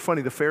sin. It's so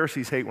funny. The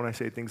Pharisees hate when I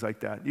say things like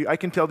that. I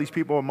can tell these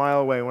people a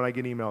mile away when I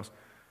get emails.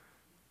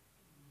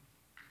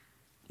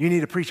 You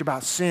need to preach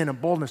about sin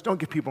and boldness. Don't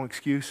give people an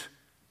excuse.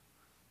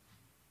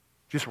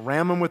 Just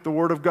ram them with the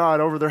Word of God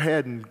over their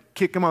head and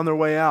kick them on their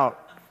way out.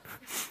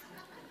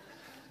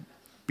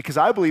 Because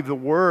I believe the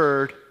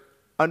Word,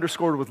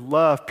 underscored with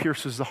love,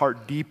 pierces the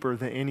heart deeper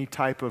than any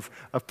type of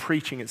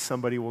preaching that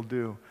somebody will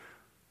do.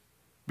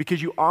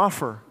 Because you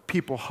offer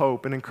people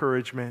hope and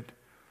encouragement.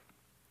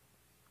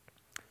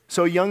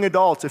 So young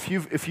adults, if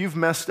you've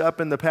messed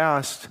up in the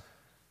past,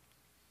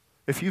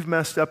 and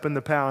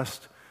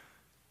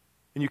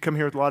you come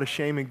here with a lot of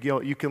shame and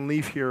guilt, you can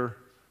leave here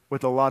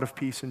with a lot of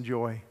peace and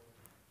joy.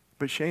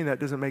 But Shane, that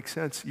doesn't make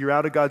sense. You're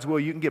out of God's will.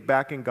 You can get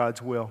back in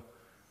God's will.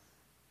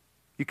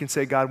 You can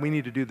say, God, we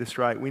need to do this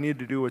right. We need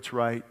to do what's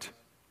right.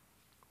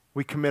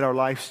 We commit our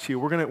lives to you.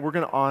 We're going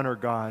to honor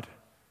God.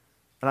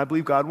 And I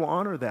believe God will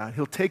honor that.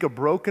 He'll take a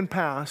broken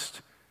past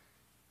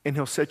and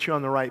He'll set you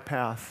on the right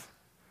path.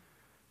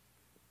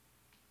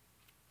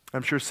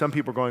 I'm sure some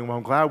people are going, well,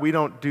 I'm glad we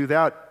don't do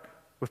that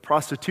with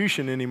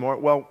prostitution anymore.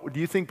 Well, do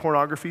you think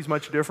pornography is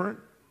much different?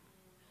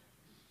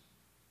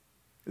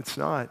 It's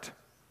not.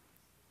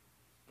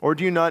 Or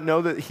do you not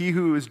know that he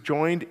who is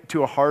joined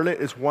to a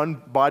harlot is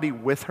one body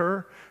with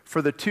her?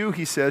 For the two,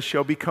 he says,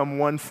 shall become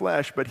one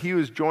flesh, but he who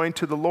is joined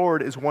to the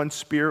Lord is one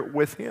spirit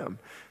with him.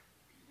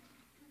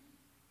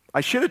 I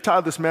should have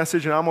titled this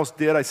message, and I almost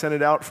did. I sent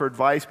it out for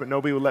advice, but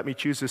nobody would let me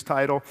choose this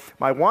title.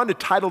 I wanted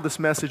to title this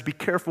message, Be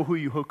Careful Who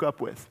You Hook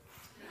Up With.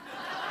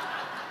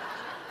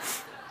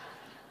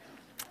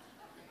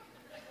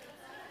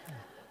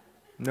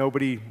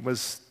 Nobody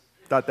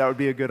thought that would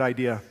be a good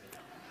idea.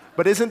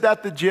 But isn't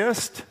that the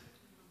gist?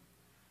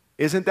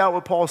 Isn't that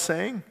what Paul's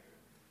saying?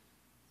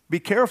 Be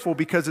careful,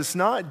 because it's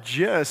not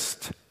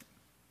just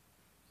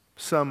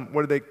some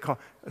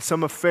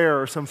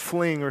affair or some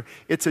fling, or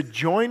it's a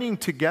joining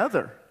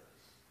together.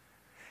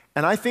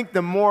 And I think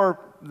the more,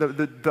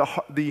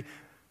 how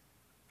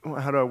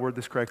do I word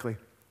this correctly?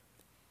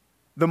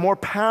 The more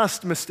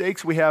past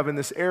mistakes we have in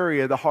this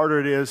area, the harder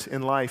it is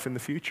in life in the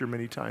future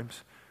many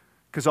times.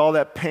 Because all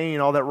that pain,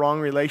 all that wrong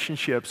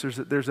relationships,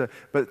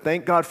 but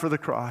thank God for the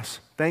cross.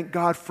 Thank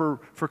God for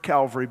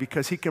Calvary,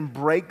 because He can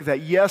break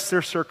that. Yes,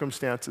 there's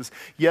circumstances.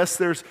 Yes,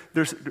 there's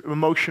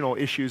emotional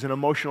issues and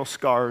emotional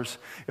scars.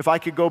 If I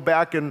could go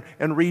back and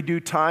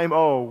redo time,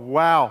 oh,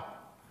 wow.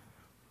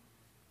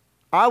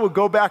 I would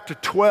go back to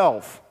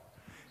 12.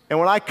 And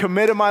when I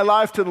committed my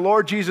life to the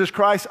Lord Jesus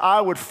Christ, I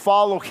would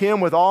follow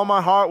Him with all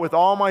my heart, with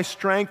all my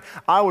strength.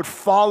 I would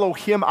follow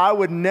Him. I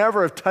would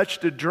never have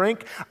touched a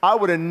drink. I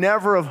would have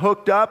never have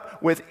hooked up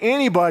with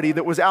anybody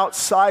that was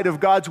outside of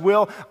God's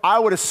will. I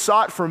would have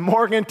sought for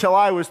Morgan till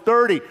I was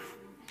 30.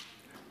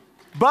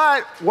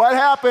 But what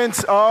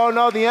happens? Oh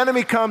no, the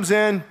enemy comes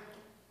in.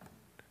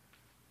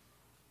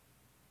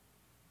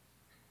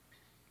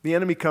 The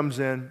enemy comes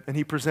in and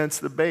he presents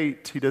the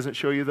bait. He doesn't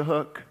show you the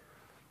hook.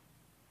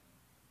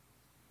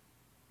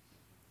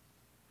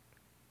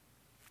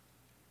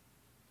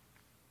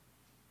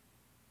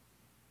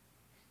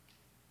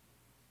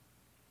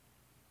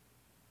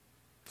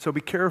 So be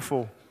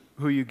careful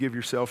who you give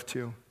yourself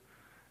to.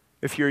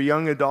 If you're a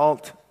young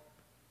adult,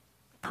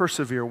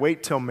 persevere.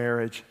 Wait till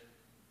marriage.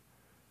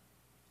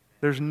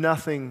 There's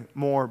nothing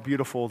more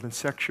beautiful than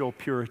sexual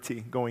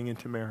purity going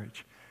into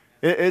marriage.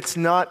 It's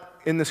not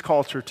in this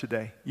culture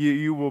today.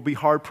 You will be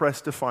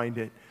hard-pressed to find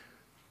it.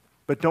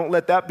 But don't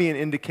let that be an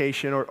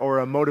indication or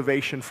a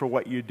motivation for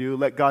what you do.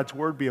 Let God's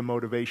Word be a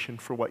motivation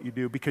for what you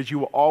do, because you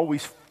will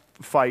always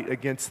fight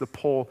against the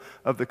pull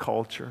of the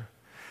culture.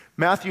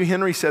 Matthew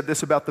Henry said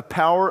this about the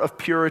power of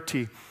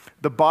purity.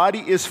 The body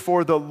is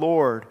for the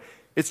Lord.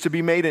 It's to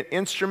be made an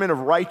instrument of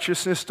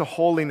righteousness to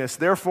holiness.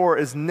 Therefore,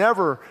 is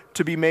never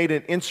to be made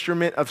an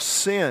instrument of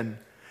sin.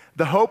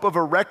 The hope of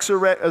a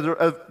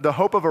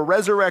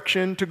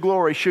resurrection to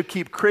glory should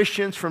keep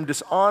Christians from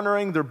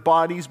dishonoring their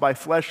bodies by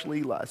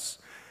fleshly lusts.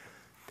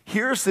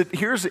 Here's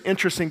the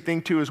interesting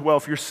thing too as well.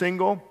 If you're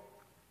single,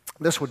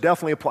 this would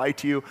definitely apply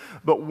to you.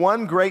 But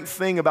one great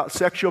thing about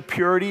sexual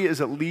purity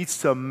is it leads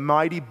to a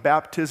mighty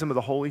baptism of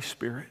the Holy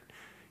Spirit.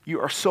 You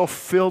are so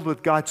filled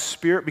with God's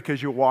Spirit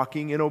because you're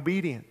walking in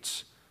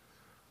obedience.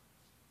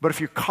 But if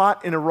you're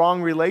caught in a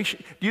wrong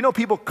relationship, do you know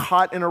people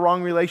caught in a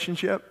wrong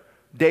relationship?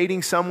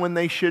 Dating someone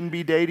they shouldn't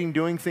be dating,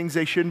 doing things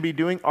they shouldn't be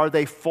doing? Are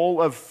they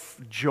full of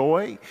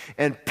joy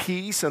and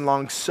peace and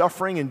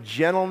long-suffering and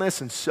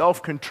gentleness and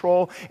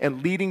self-control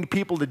and leading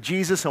people to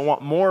Jesus and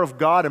want more of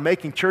God and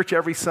making church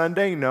every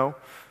Sunday? No.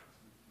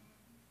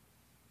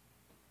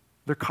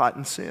 They're caught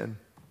in sin.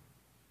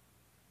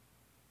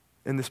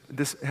 And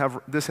this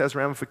has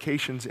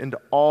ramifications into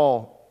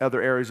all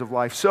other areas of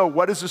life. So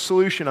what is the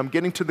solution? I'm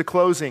getting to the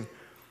closing.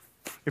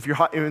 If you're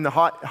hot in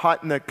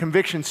the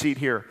conviction seat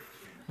here.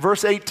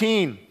 Verse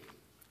 18.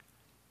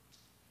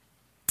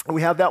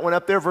 We have that one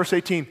up there, verse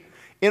 18.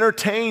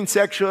 Entertain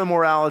sexual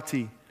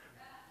immorality.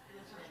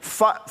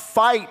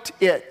 Fight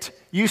it.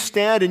 You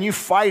stand and you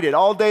fight it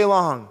all day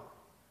long.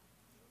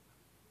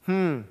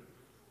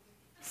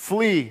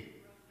 Flee.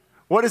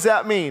 What does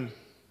that mean?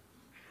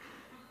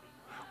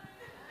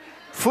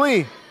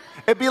 Flee.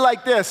 It'd be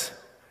like this.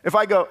 If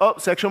I go, oh,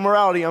 sexual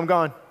morality, I'm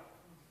gone.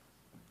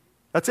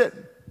 That's it.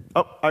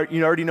 Oh,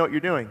 you already know what you're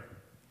doing.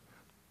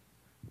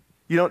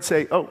 You don't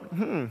say,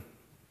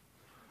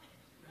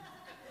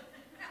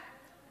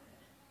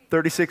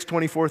 36,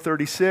 24,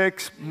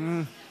 36.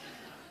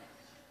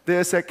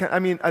 This, that. I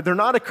mean, they're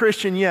not a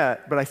Christian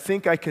yet, but I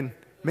think I can,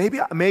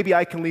 maybe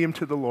I can lead them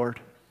to the Lord.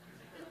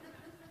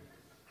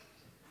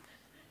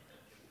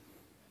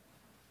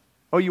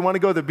 Oh, you want to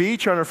go to the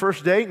beach on our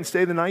first date and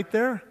stay the night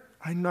there?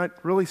 I'm not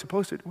really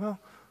supposed to. Well,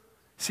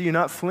 see, you're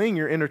not fleeing,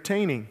 you're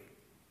entertaining.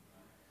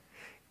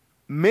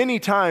 Many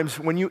times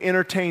when you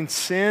entertain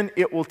sin,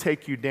 it will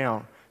take you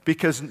down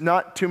because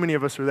not too many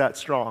of us are that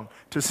strong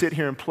to sit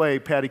here and play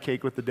patty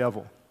cake with the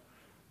devil.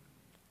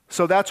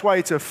 So that's why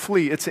it's a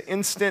flee. It's an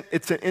instant,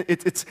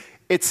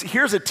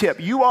 here's a tip.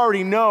 You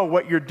already know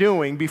what you're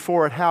doing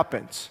before it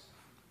happens.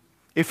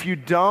 If you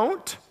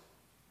don't,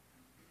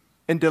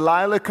 and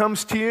Delilah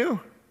comes to you,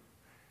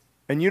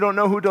 and you don't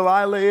know who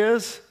Delilah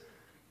is,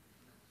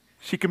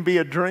 she can be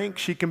a drink,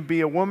 she can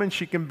be a woman,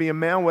 she can be a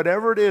man,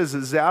 whatever it is that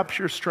zaps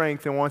your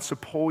strength and wants to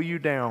pull you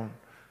down.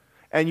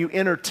 And you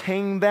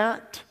entertain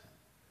that,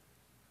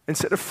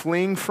 instead of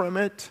fleeing from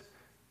it,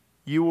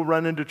 you will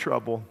run into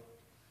trouble.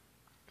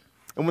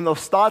 And when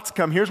those thoughts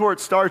come, here's where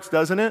it starts,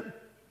 doesn't it?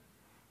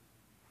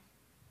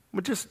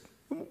 It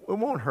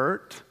won't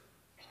hurt.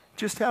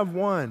 Just have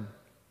one.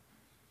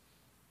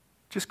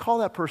 Just call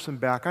that person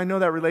back. I know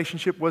that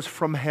relationship was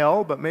from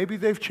hell, but maybe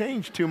they've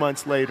changed 2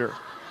 months later.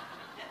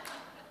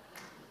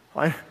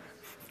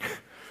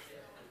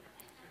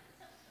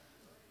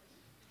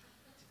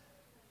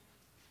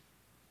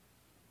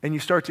 And you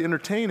start to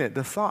entertain it,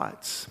 the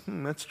thoughts.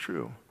 That's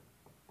true.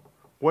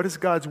 What does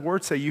God's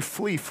word say? You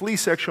flee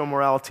sexual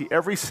immorality.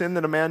 Every sin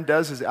that a man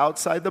does is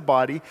outside the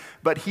body,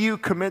 but he who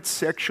commits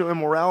sexual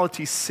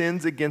immorality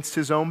sins against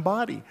his own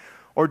body.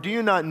 Or do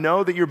you not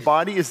know that your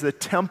body is the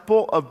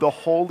temple of the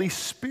Holy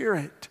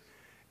Spirit?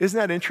 Isn't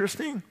that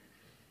interesting?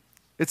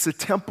 It's the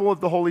temple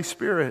of the Holy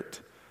Spirit,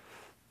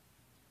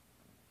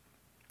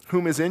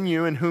 whom is in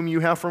you and whom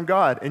you have from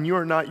God, and you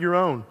are not your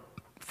own,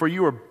 for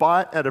you are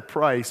bought at a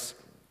price.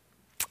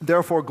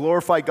 Therefore,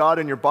 glorify God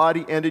in your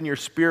body and in your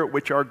spirit,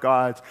 which are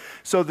God's.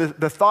 So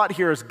the thought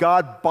here is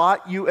God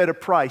bought you at a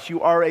price.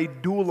 You are a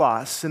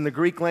doulos. In the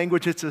Greek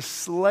language, it's a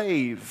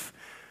slave.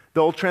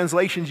 The old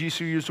translations used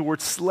to use the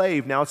word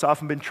slave. Now it's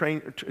often been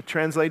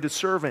translated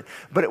servant.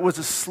 But it was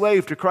a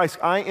slave to Christ.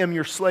 I am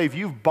your slave.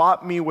 You've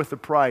bought me with a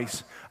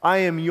price. I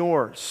am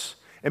yours.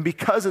 And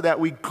because of that,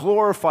 we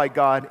glorify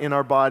God in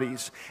our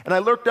bodies. And I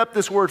looked up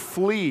this word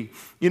flee.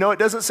 You know, it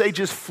doesn't say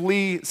just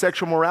flee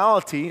sexual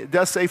morality. It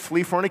does say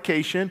flee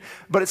fornication,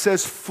 but it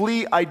says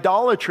flee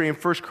idolatry in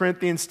 1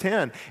 Corinthians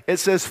 10. It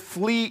says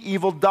flee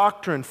evil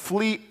doctrine,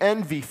 flee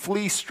envy,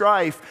 flee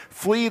strife,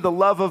 flee the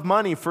love of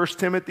money, 1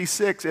 Timothy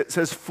 6. It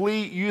says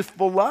flee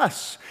youthful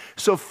lusts.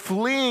 So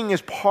fleeing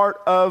is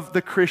part of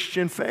the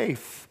Christian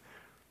faith.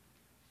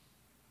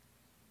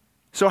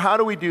 So how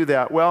do we do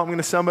that? Well, I'm going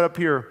to sum it up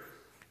here.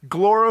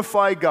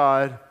 Glorify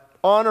God,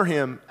 honor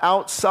Him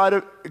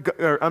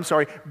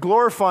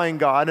glorifying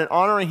God and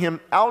honoring Him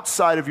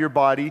outside of your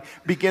body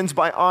begins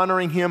by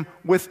honoring Him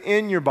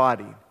within your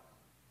body.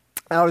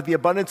 Out of the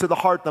abundance of the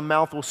heart, the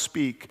mouth will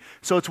speak.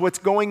 So it's what's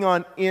going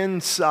on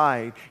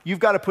inside. You've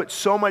got to put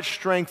so much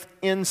strength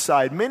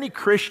inside. Many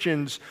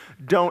Christians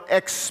don't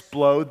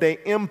explode, they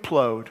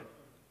implode.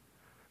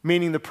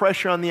 Meaning the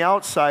pressure on the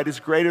outside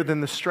is greater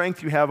than the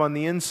strength you have on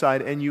the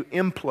inside, and you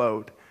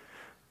implode.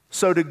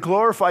 So to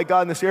glorify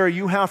God in this area,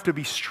 you have to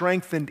be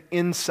strengthened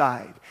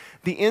inside.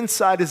 The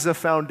inside is the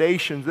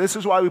foundation. This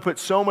is why we put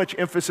so much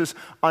emphasis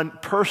on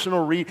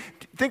personal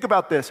Think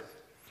about this.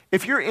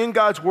 If you're in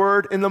God's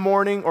Word in the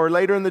morning or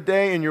later in the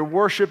day and you're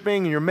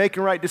worshiping and you're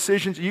making right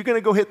decisions, are you going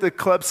to go hit the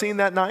club scene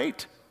that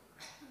night?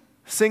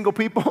 Single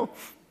people?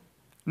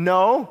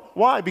 No.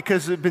 Why?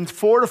 Because I've been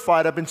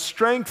fortified, I've been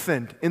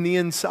strengthened in the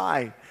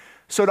inside.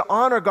 So to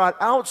honor God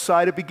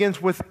outside, it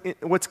begins with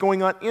what's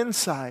going on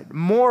inside.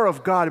 More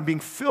of God and being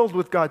filled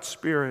with God's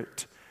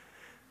Spirit.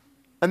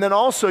 And then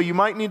also, you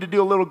might need to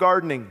do a little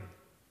gardening.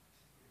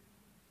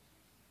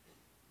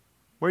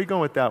 Where are you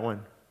going with that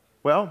one?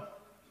 Well,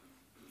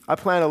 I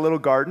planted a little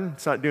garden.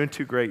 It's not doing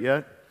too great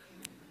yet.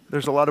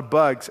 There's a lot of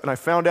bugs, and I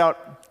found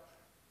out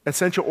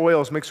essential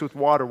oils mixed with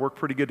water work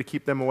pretty good to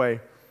keep them away.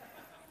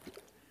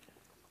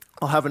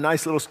 I'll have a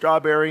nice little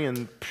strawberry,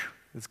 and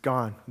it's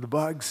gone, the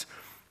bugs.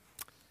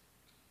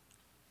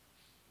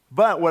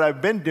 But what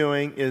I've been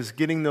doing is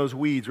getting those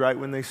weeds right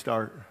when they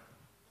start.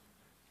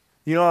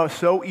 You know how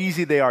so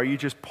easy they are. You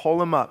just pull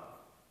them up.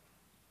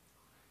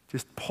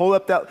 Just pull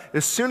up that,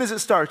 as soon as it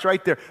starts,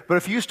 right there. But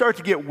if you start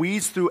to get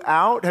weeds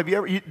throughout,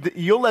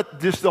 you'll let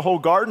just the whole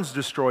garden's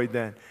destroyed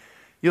then.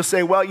 You'll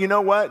say, well, you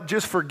know what?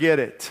 Just forget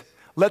it.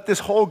 Let this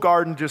whole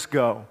garden just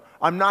go.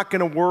 I'm not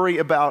going to worry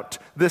about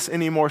this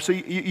anymore. So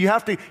you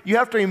have to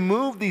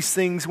remove these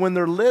things when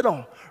they're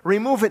little.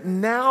 Remove it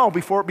now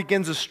before it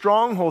begins a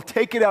stronghold.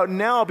 Take it out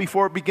now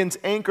before it begins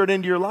anchored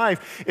into your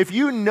life. If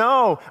you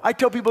know, I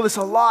tell people this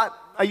a lot.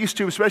 I used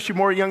to, especially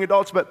more young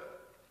adults, but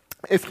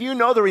if you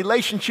know the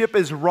relationship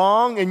is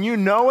wrong and you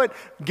know it,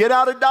 get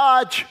out of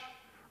Dodge.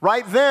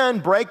 Right then,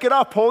 break it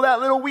up, pull that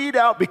little weed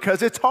out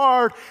because it's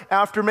hard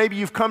after maybe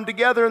you've come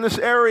together in this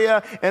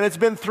area and it's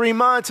been 3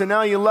 months and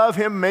now you love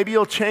him. Maybe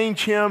you'll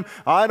change him.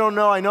 I don't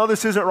know. I know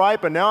this isn't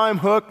right, but now I'm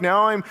hooked.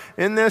 Now I'm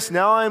in this.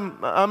 Now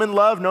I'm in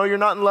love. No, you're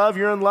not in love.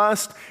 You're in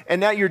lust. And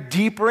now you're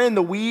deeper in.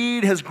 The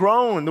weed has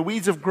grown. The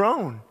weeds have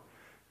grown.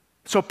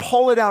 So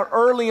pull it out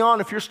early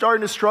on. If you're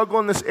starting to struggle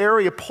in this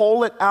area,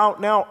 pull it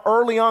out now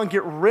early on.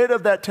 Get rid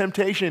of that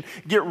temptation.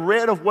 Get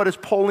rid of what is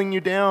pulling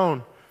you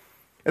down.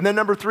 And then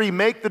number 3,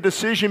 make the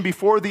decision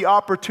before the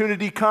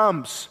opportunity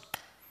comes.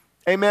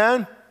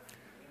 Amen?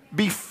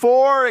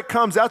 Before it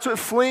comes. That's what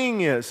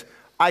fleeing is.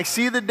 I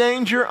see the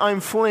danger,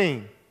 I'm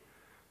fleeing.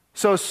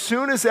 So as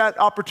soon as that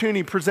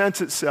opportunity presents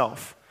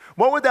itself,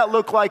 what would that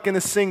look like in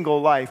a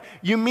single life?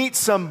 You meet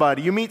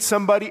somebody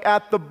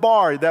at the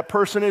bar. That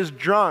person is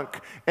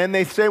drunk. And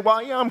they say,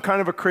 well, yeah, I'm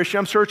kind of a Christian.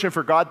 I'm searching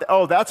for God.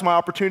 Oh, that's my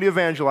opportunity to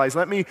evangelize.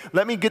 Let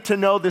me get to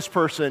know this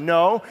person.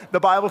 No, the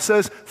Bible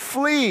says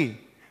flee.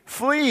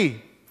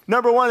 Flee.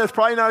 Number 1, that's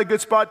probably not a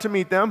good spot to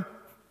meet them.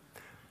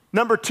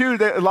 Number 2,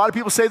 a lot of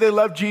people say they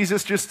love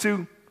Jesus just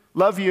to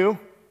love you.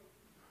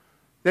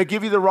 They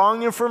give you the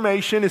wrong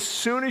information. As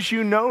soon as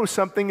you know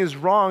something is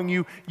wrong,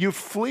 you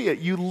flee it.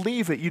 You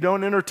leave it. You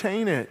don't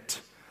entertain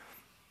it.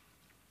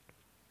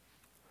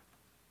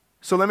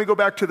 So let me go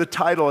back to the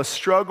title, A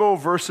Struggle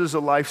versus a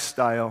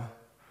Lifestyle.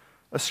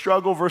 A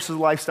struggle versus a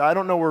lifestyle. I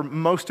don't know where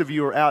most of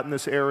you are at in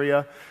this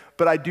area,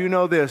 but I do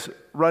know this.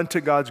 Run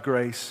to God's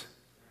grace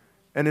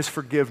and His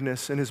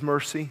forgiveness and His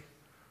mercy.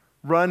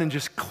 Run and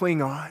just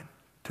cling on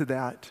to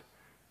that,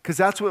 because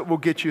that's what will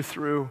get you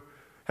through.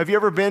 Have you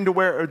ever been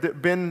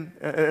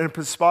in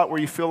a spot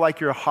where you feel like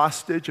you're a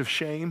hostage of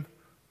shame?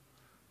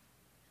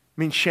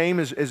 I mean,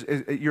 shame is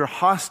you're a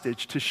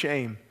hostage to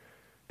shame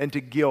and to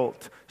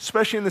guilt,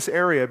 especially in this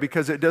area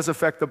because it does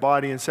affect the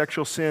body and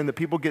sexual sin, that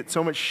people get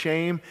so much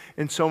shame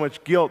and so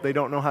much guilt they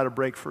don't know how to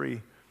break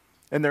free.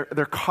 And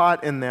they're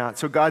caught in that.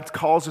 So God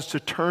calls us to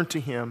turn to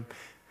Him.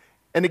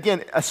 And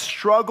again, a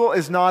struggle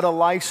is not a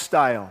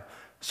lifestyle.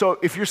 So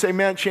if you're saying,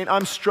 man, Shane,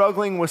 I'm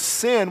struggling with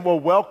sin,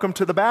 well, welcome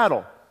to the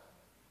battle.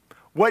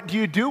 What do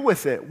you do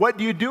with it? What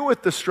do you do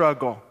with the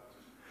struggle?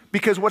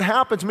 Because what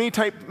happens, many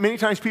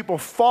times people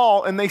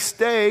fall and they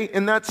stay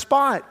in that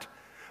spot.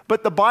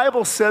 But the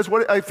Bible says,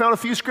 I found a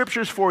few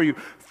scriptures for you.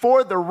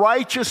 For the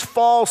righteous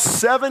falls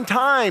 7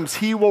 times,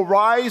 he will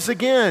rise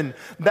again.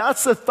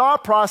 That's the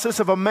thought process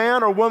of a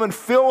man or woman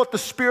filled with the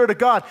Spirit of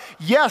God.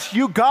 Yes,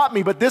 you got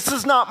me, but this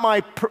is not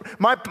my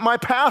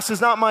past is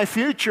not my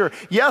future.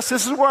 Yes,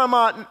 this is where I'm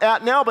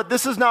at now, but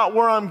this is not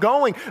where I'm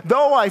going.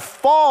 Though I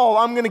fall,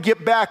 I'm going to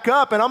get back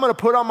up, and I'm going to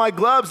put on my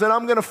gloves, and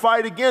I'm going to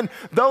fight again.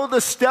 Though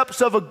the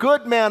steps of a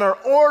good man are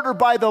ordered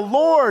by the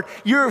Lord,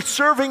 you're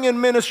serving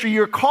in ministry,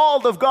 you're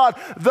called of God.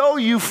 Though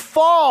you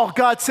fall,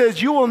 God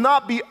says, you will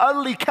not be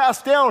utterly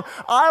cast down.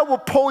 I will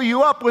pull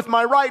you up with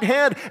my right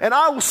hand, and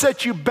I will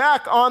set you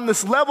back on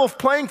this level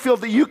playing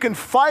field that you can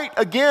fight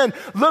again.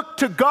 Look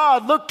to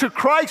God, look to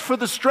Christ for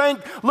the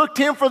strength, look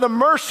to Him for the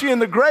mercy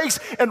and the grace,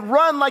 and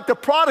run like the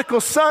prodigal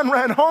son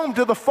ran home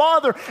to the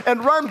Father,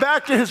 and run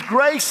back to His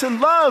grace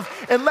and love,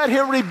 and let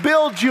Him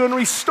rebuild you and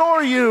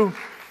restore you.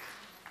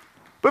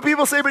 But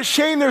people say, but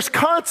Shane, there's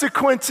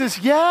consequences.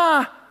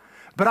 Yeah,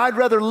 but I'd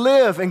rather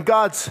live in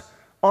God's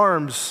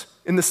arms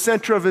in the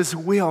center of His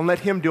will and let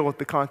Him deal with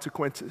the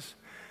consequences.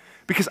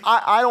 Because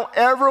I don't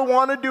ever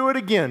want to do it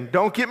again.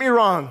 Don't get me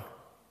wrong.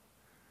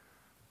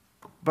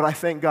 But I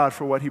thank God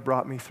for what He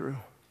brought me through.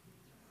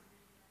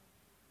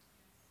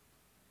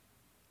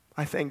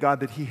 I thank God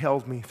that He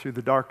held me through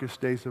the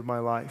darkest days of my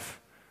life.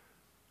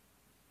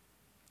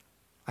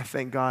 I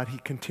thank God He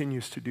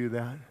continues to do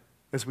that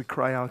as we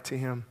cry out to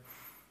Him.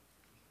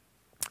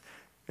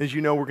 As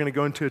you know, we're going to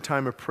go into a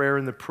time of prayer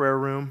in the prayer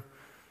room.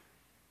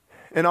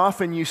 And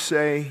often you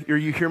say, or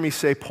you hear me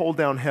say, pull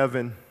down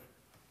heaven.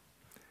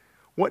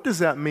 What does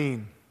that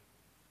mean?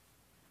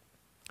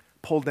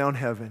 Pull down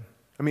heaven.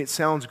 I mean, it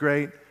sounds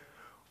great.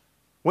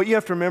 What you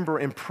have to remember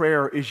in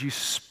prayer is you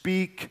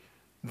speak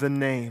the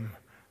name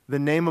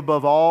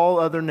above all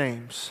other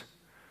names.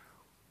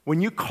 When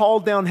you call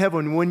down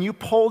heaven, when you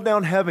pull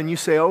down heaven, you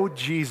say, oh,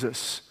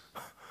 Jesus,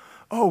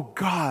 oh,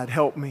 God,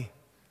 help me.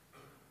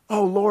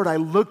 Oh, Lord, I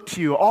look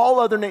to you. All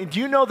other names.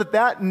 Do you know that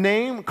that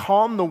name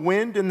calmed the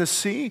wind and the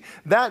sea?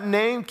 That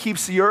name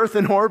keeps the earth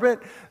in orbit.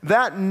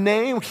 That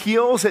name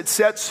heals, it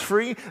sets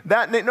free.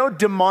 That name, no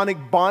demonic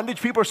bondage.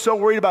 People are so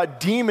worried about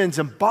demons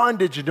and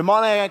bondage and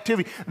demonic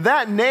activity.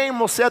 That name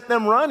will set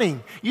them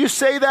running. You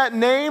say that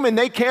name and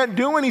they can't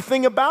do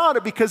anything about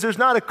it because there's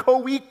not a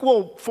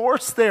co-equal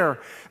force there.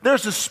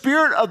 There's the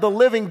Spirit of the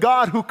living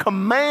God who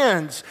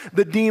commands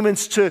the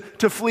demons to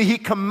flee. He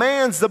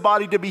commands the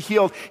body to be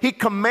healed. He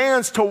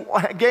commands to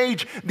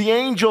engage the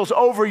angels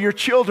over your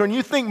children.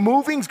 You think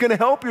moving's going to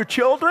help your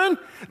children?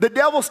 The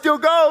devil still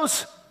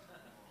goes.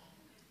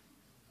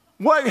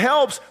 What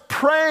helps?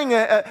 Praying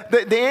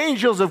the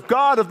angels of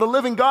God, of the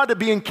living God, to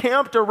be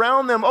encamped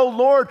around them. Oh,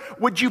 Lord,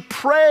 would you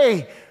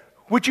pray?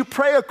 Would you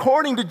pray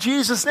according to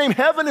Jesus' name?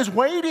 Heaven is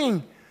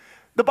waiting.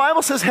 The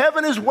Bible says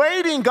heaven is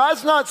waiting.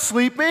 God's not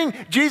sleeping.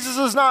 Jesus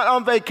is not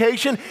on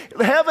vacation.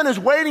 Heaven is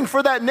waiting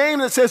for that name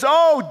that says,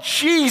 oh,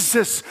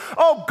 Jesus.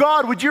 Oh,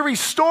 God, would you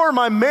restore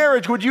my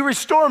marriage? Would you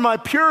restore my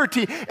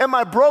purity and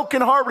my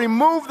broken heart?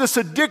 Remove this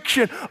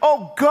addiction.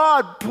 Oh,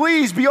 God,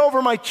 please be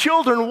over my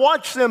children.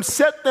 Watch them,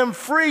 set them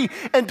free,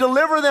 and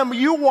deliver them.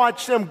 You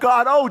watch them,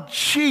 God. Oh,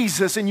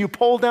 Jesus. And you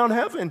pull down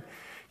heaven.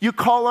 You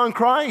call on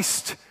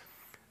Christ.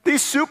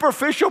 These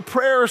superficial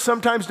prayers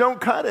sometimes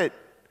don't cut it.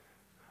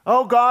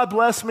 Oh, God,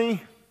 bless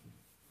me,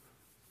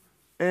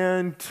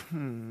 and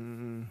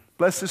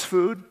bless this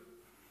food,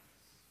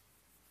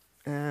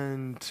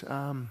 and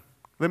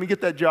let me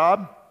get that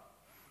job,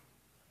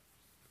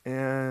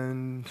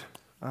 and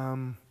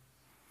I'm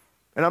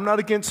not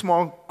against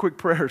small, quick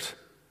prayers.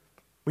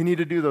 We need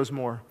to do those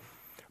more.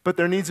 But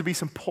there needs to be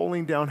some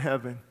pulling down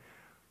heaven,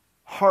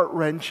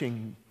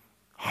 heart-wrenching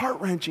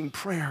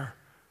prayer.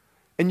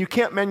 And you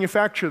can't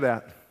manufacture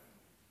that.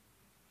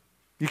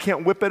 You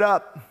can't whip it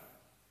up.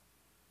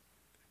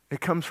 It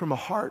comes from a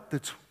heart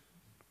that's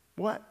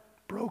what?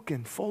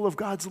 Broken, full of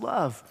God's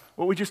love.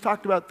 What we just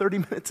talked about 30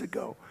 minutes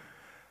ago.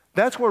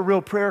 That's where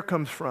real prayer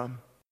comes from.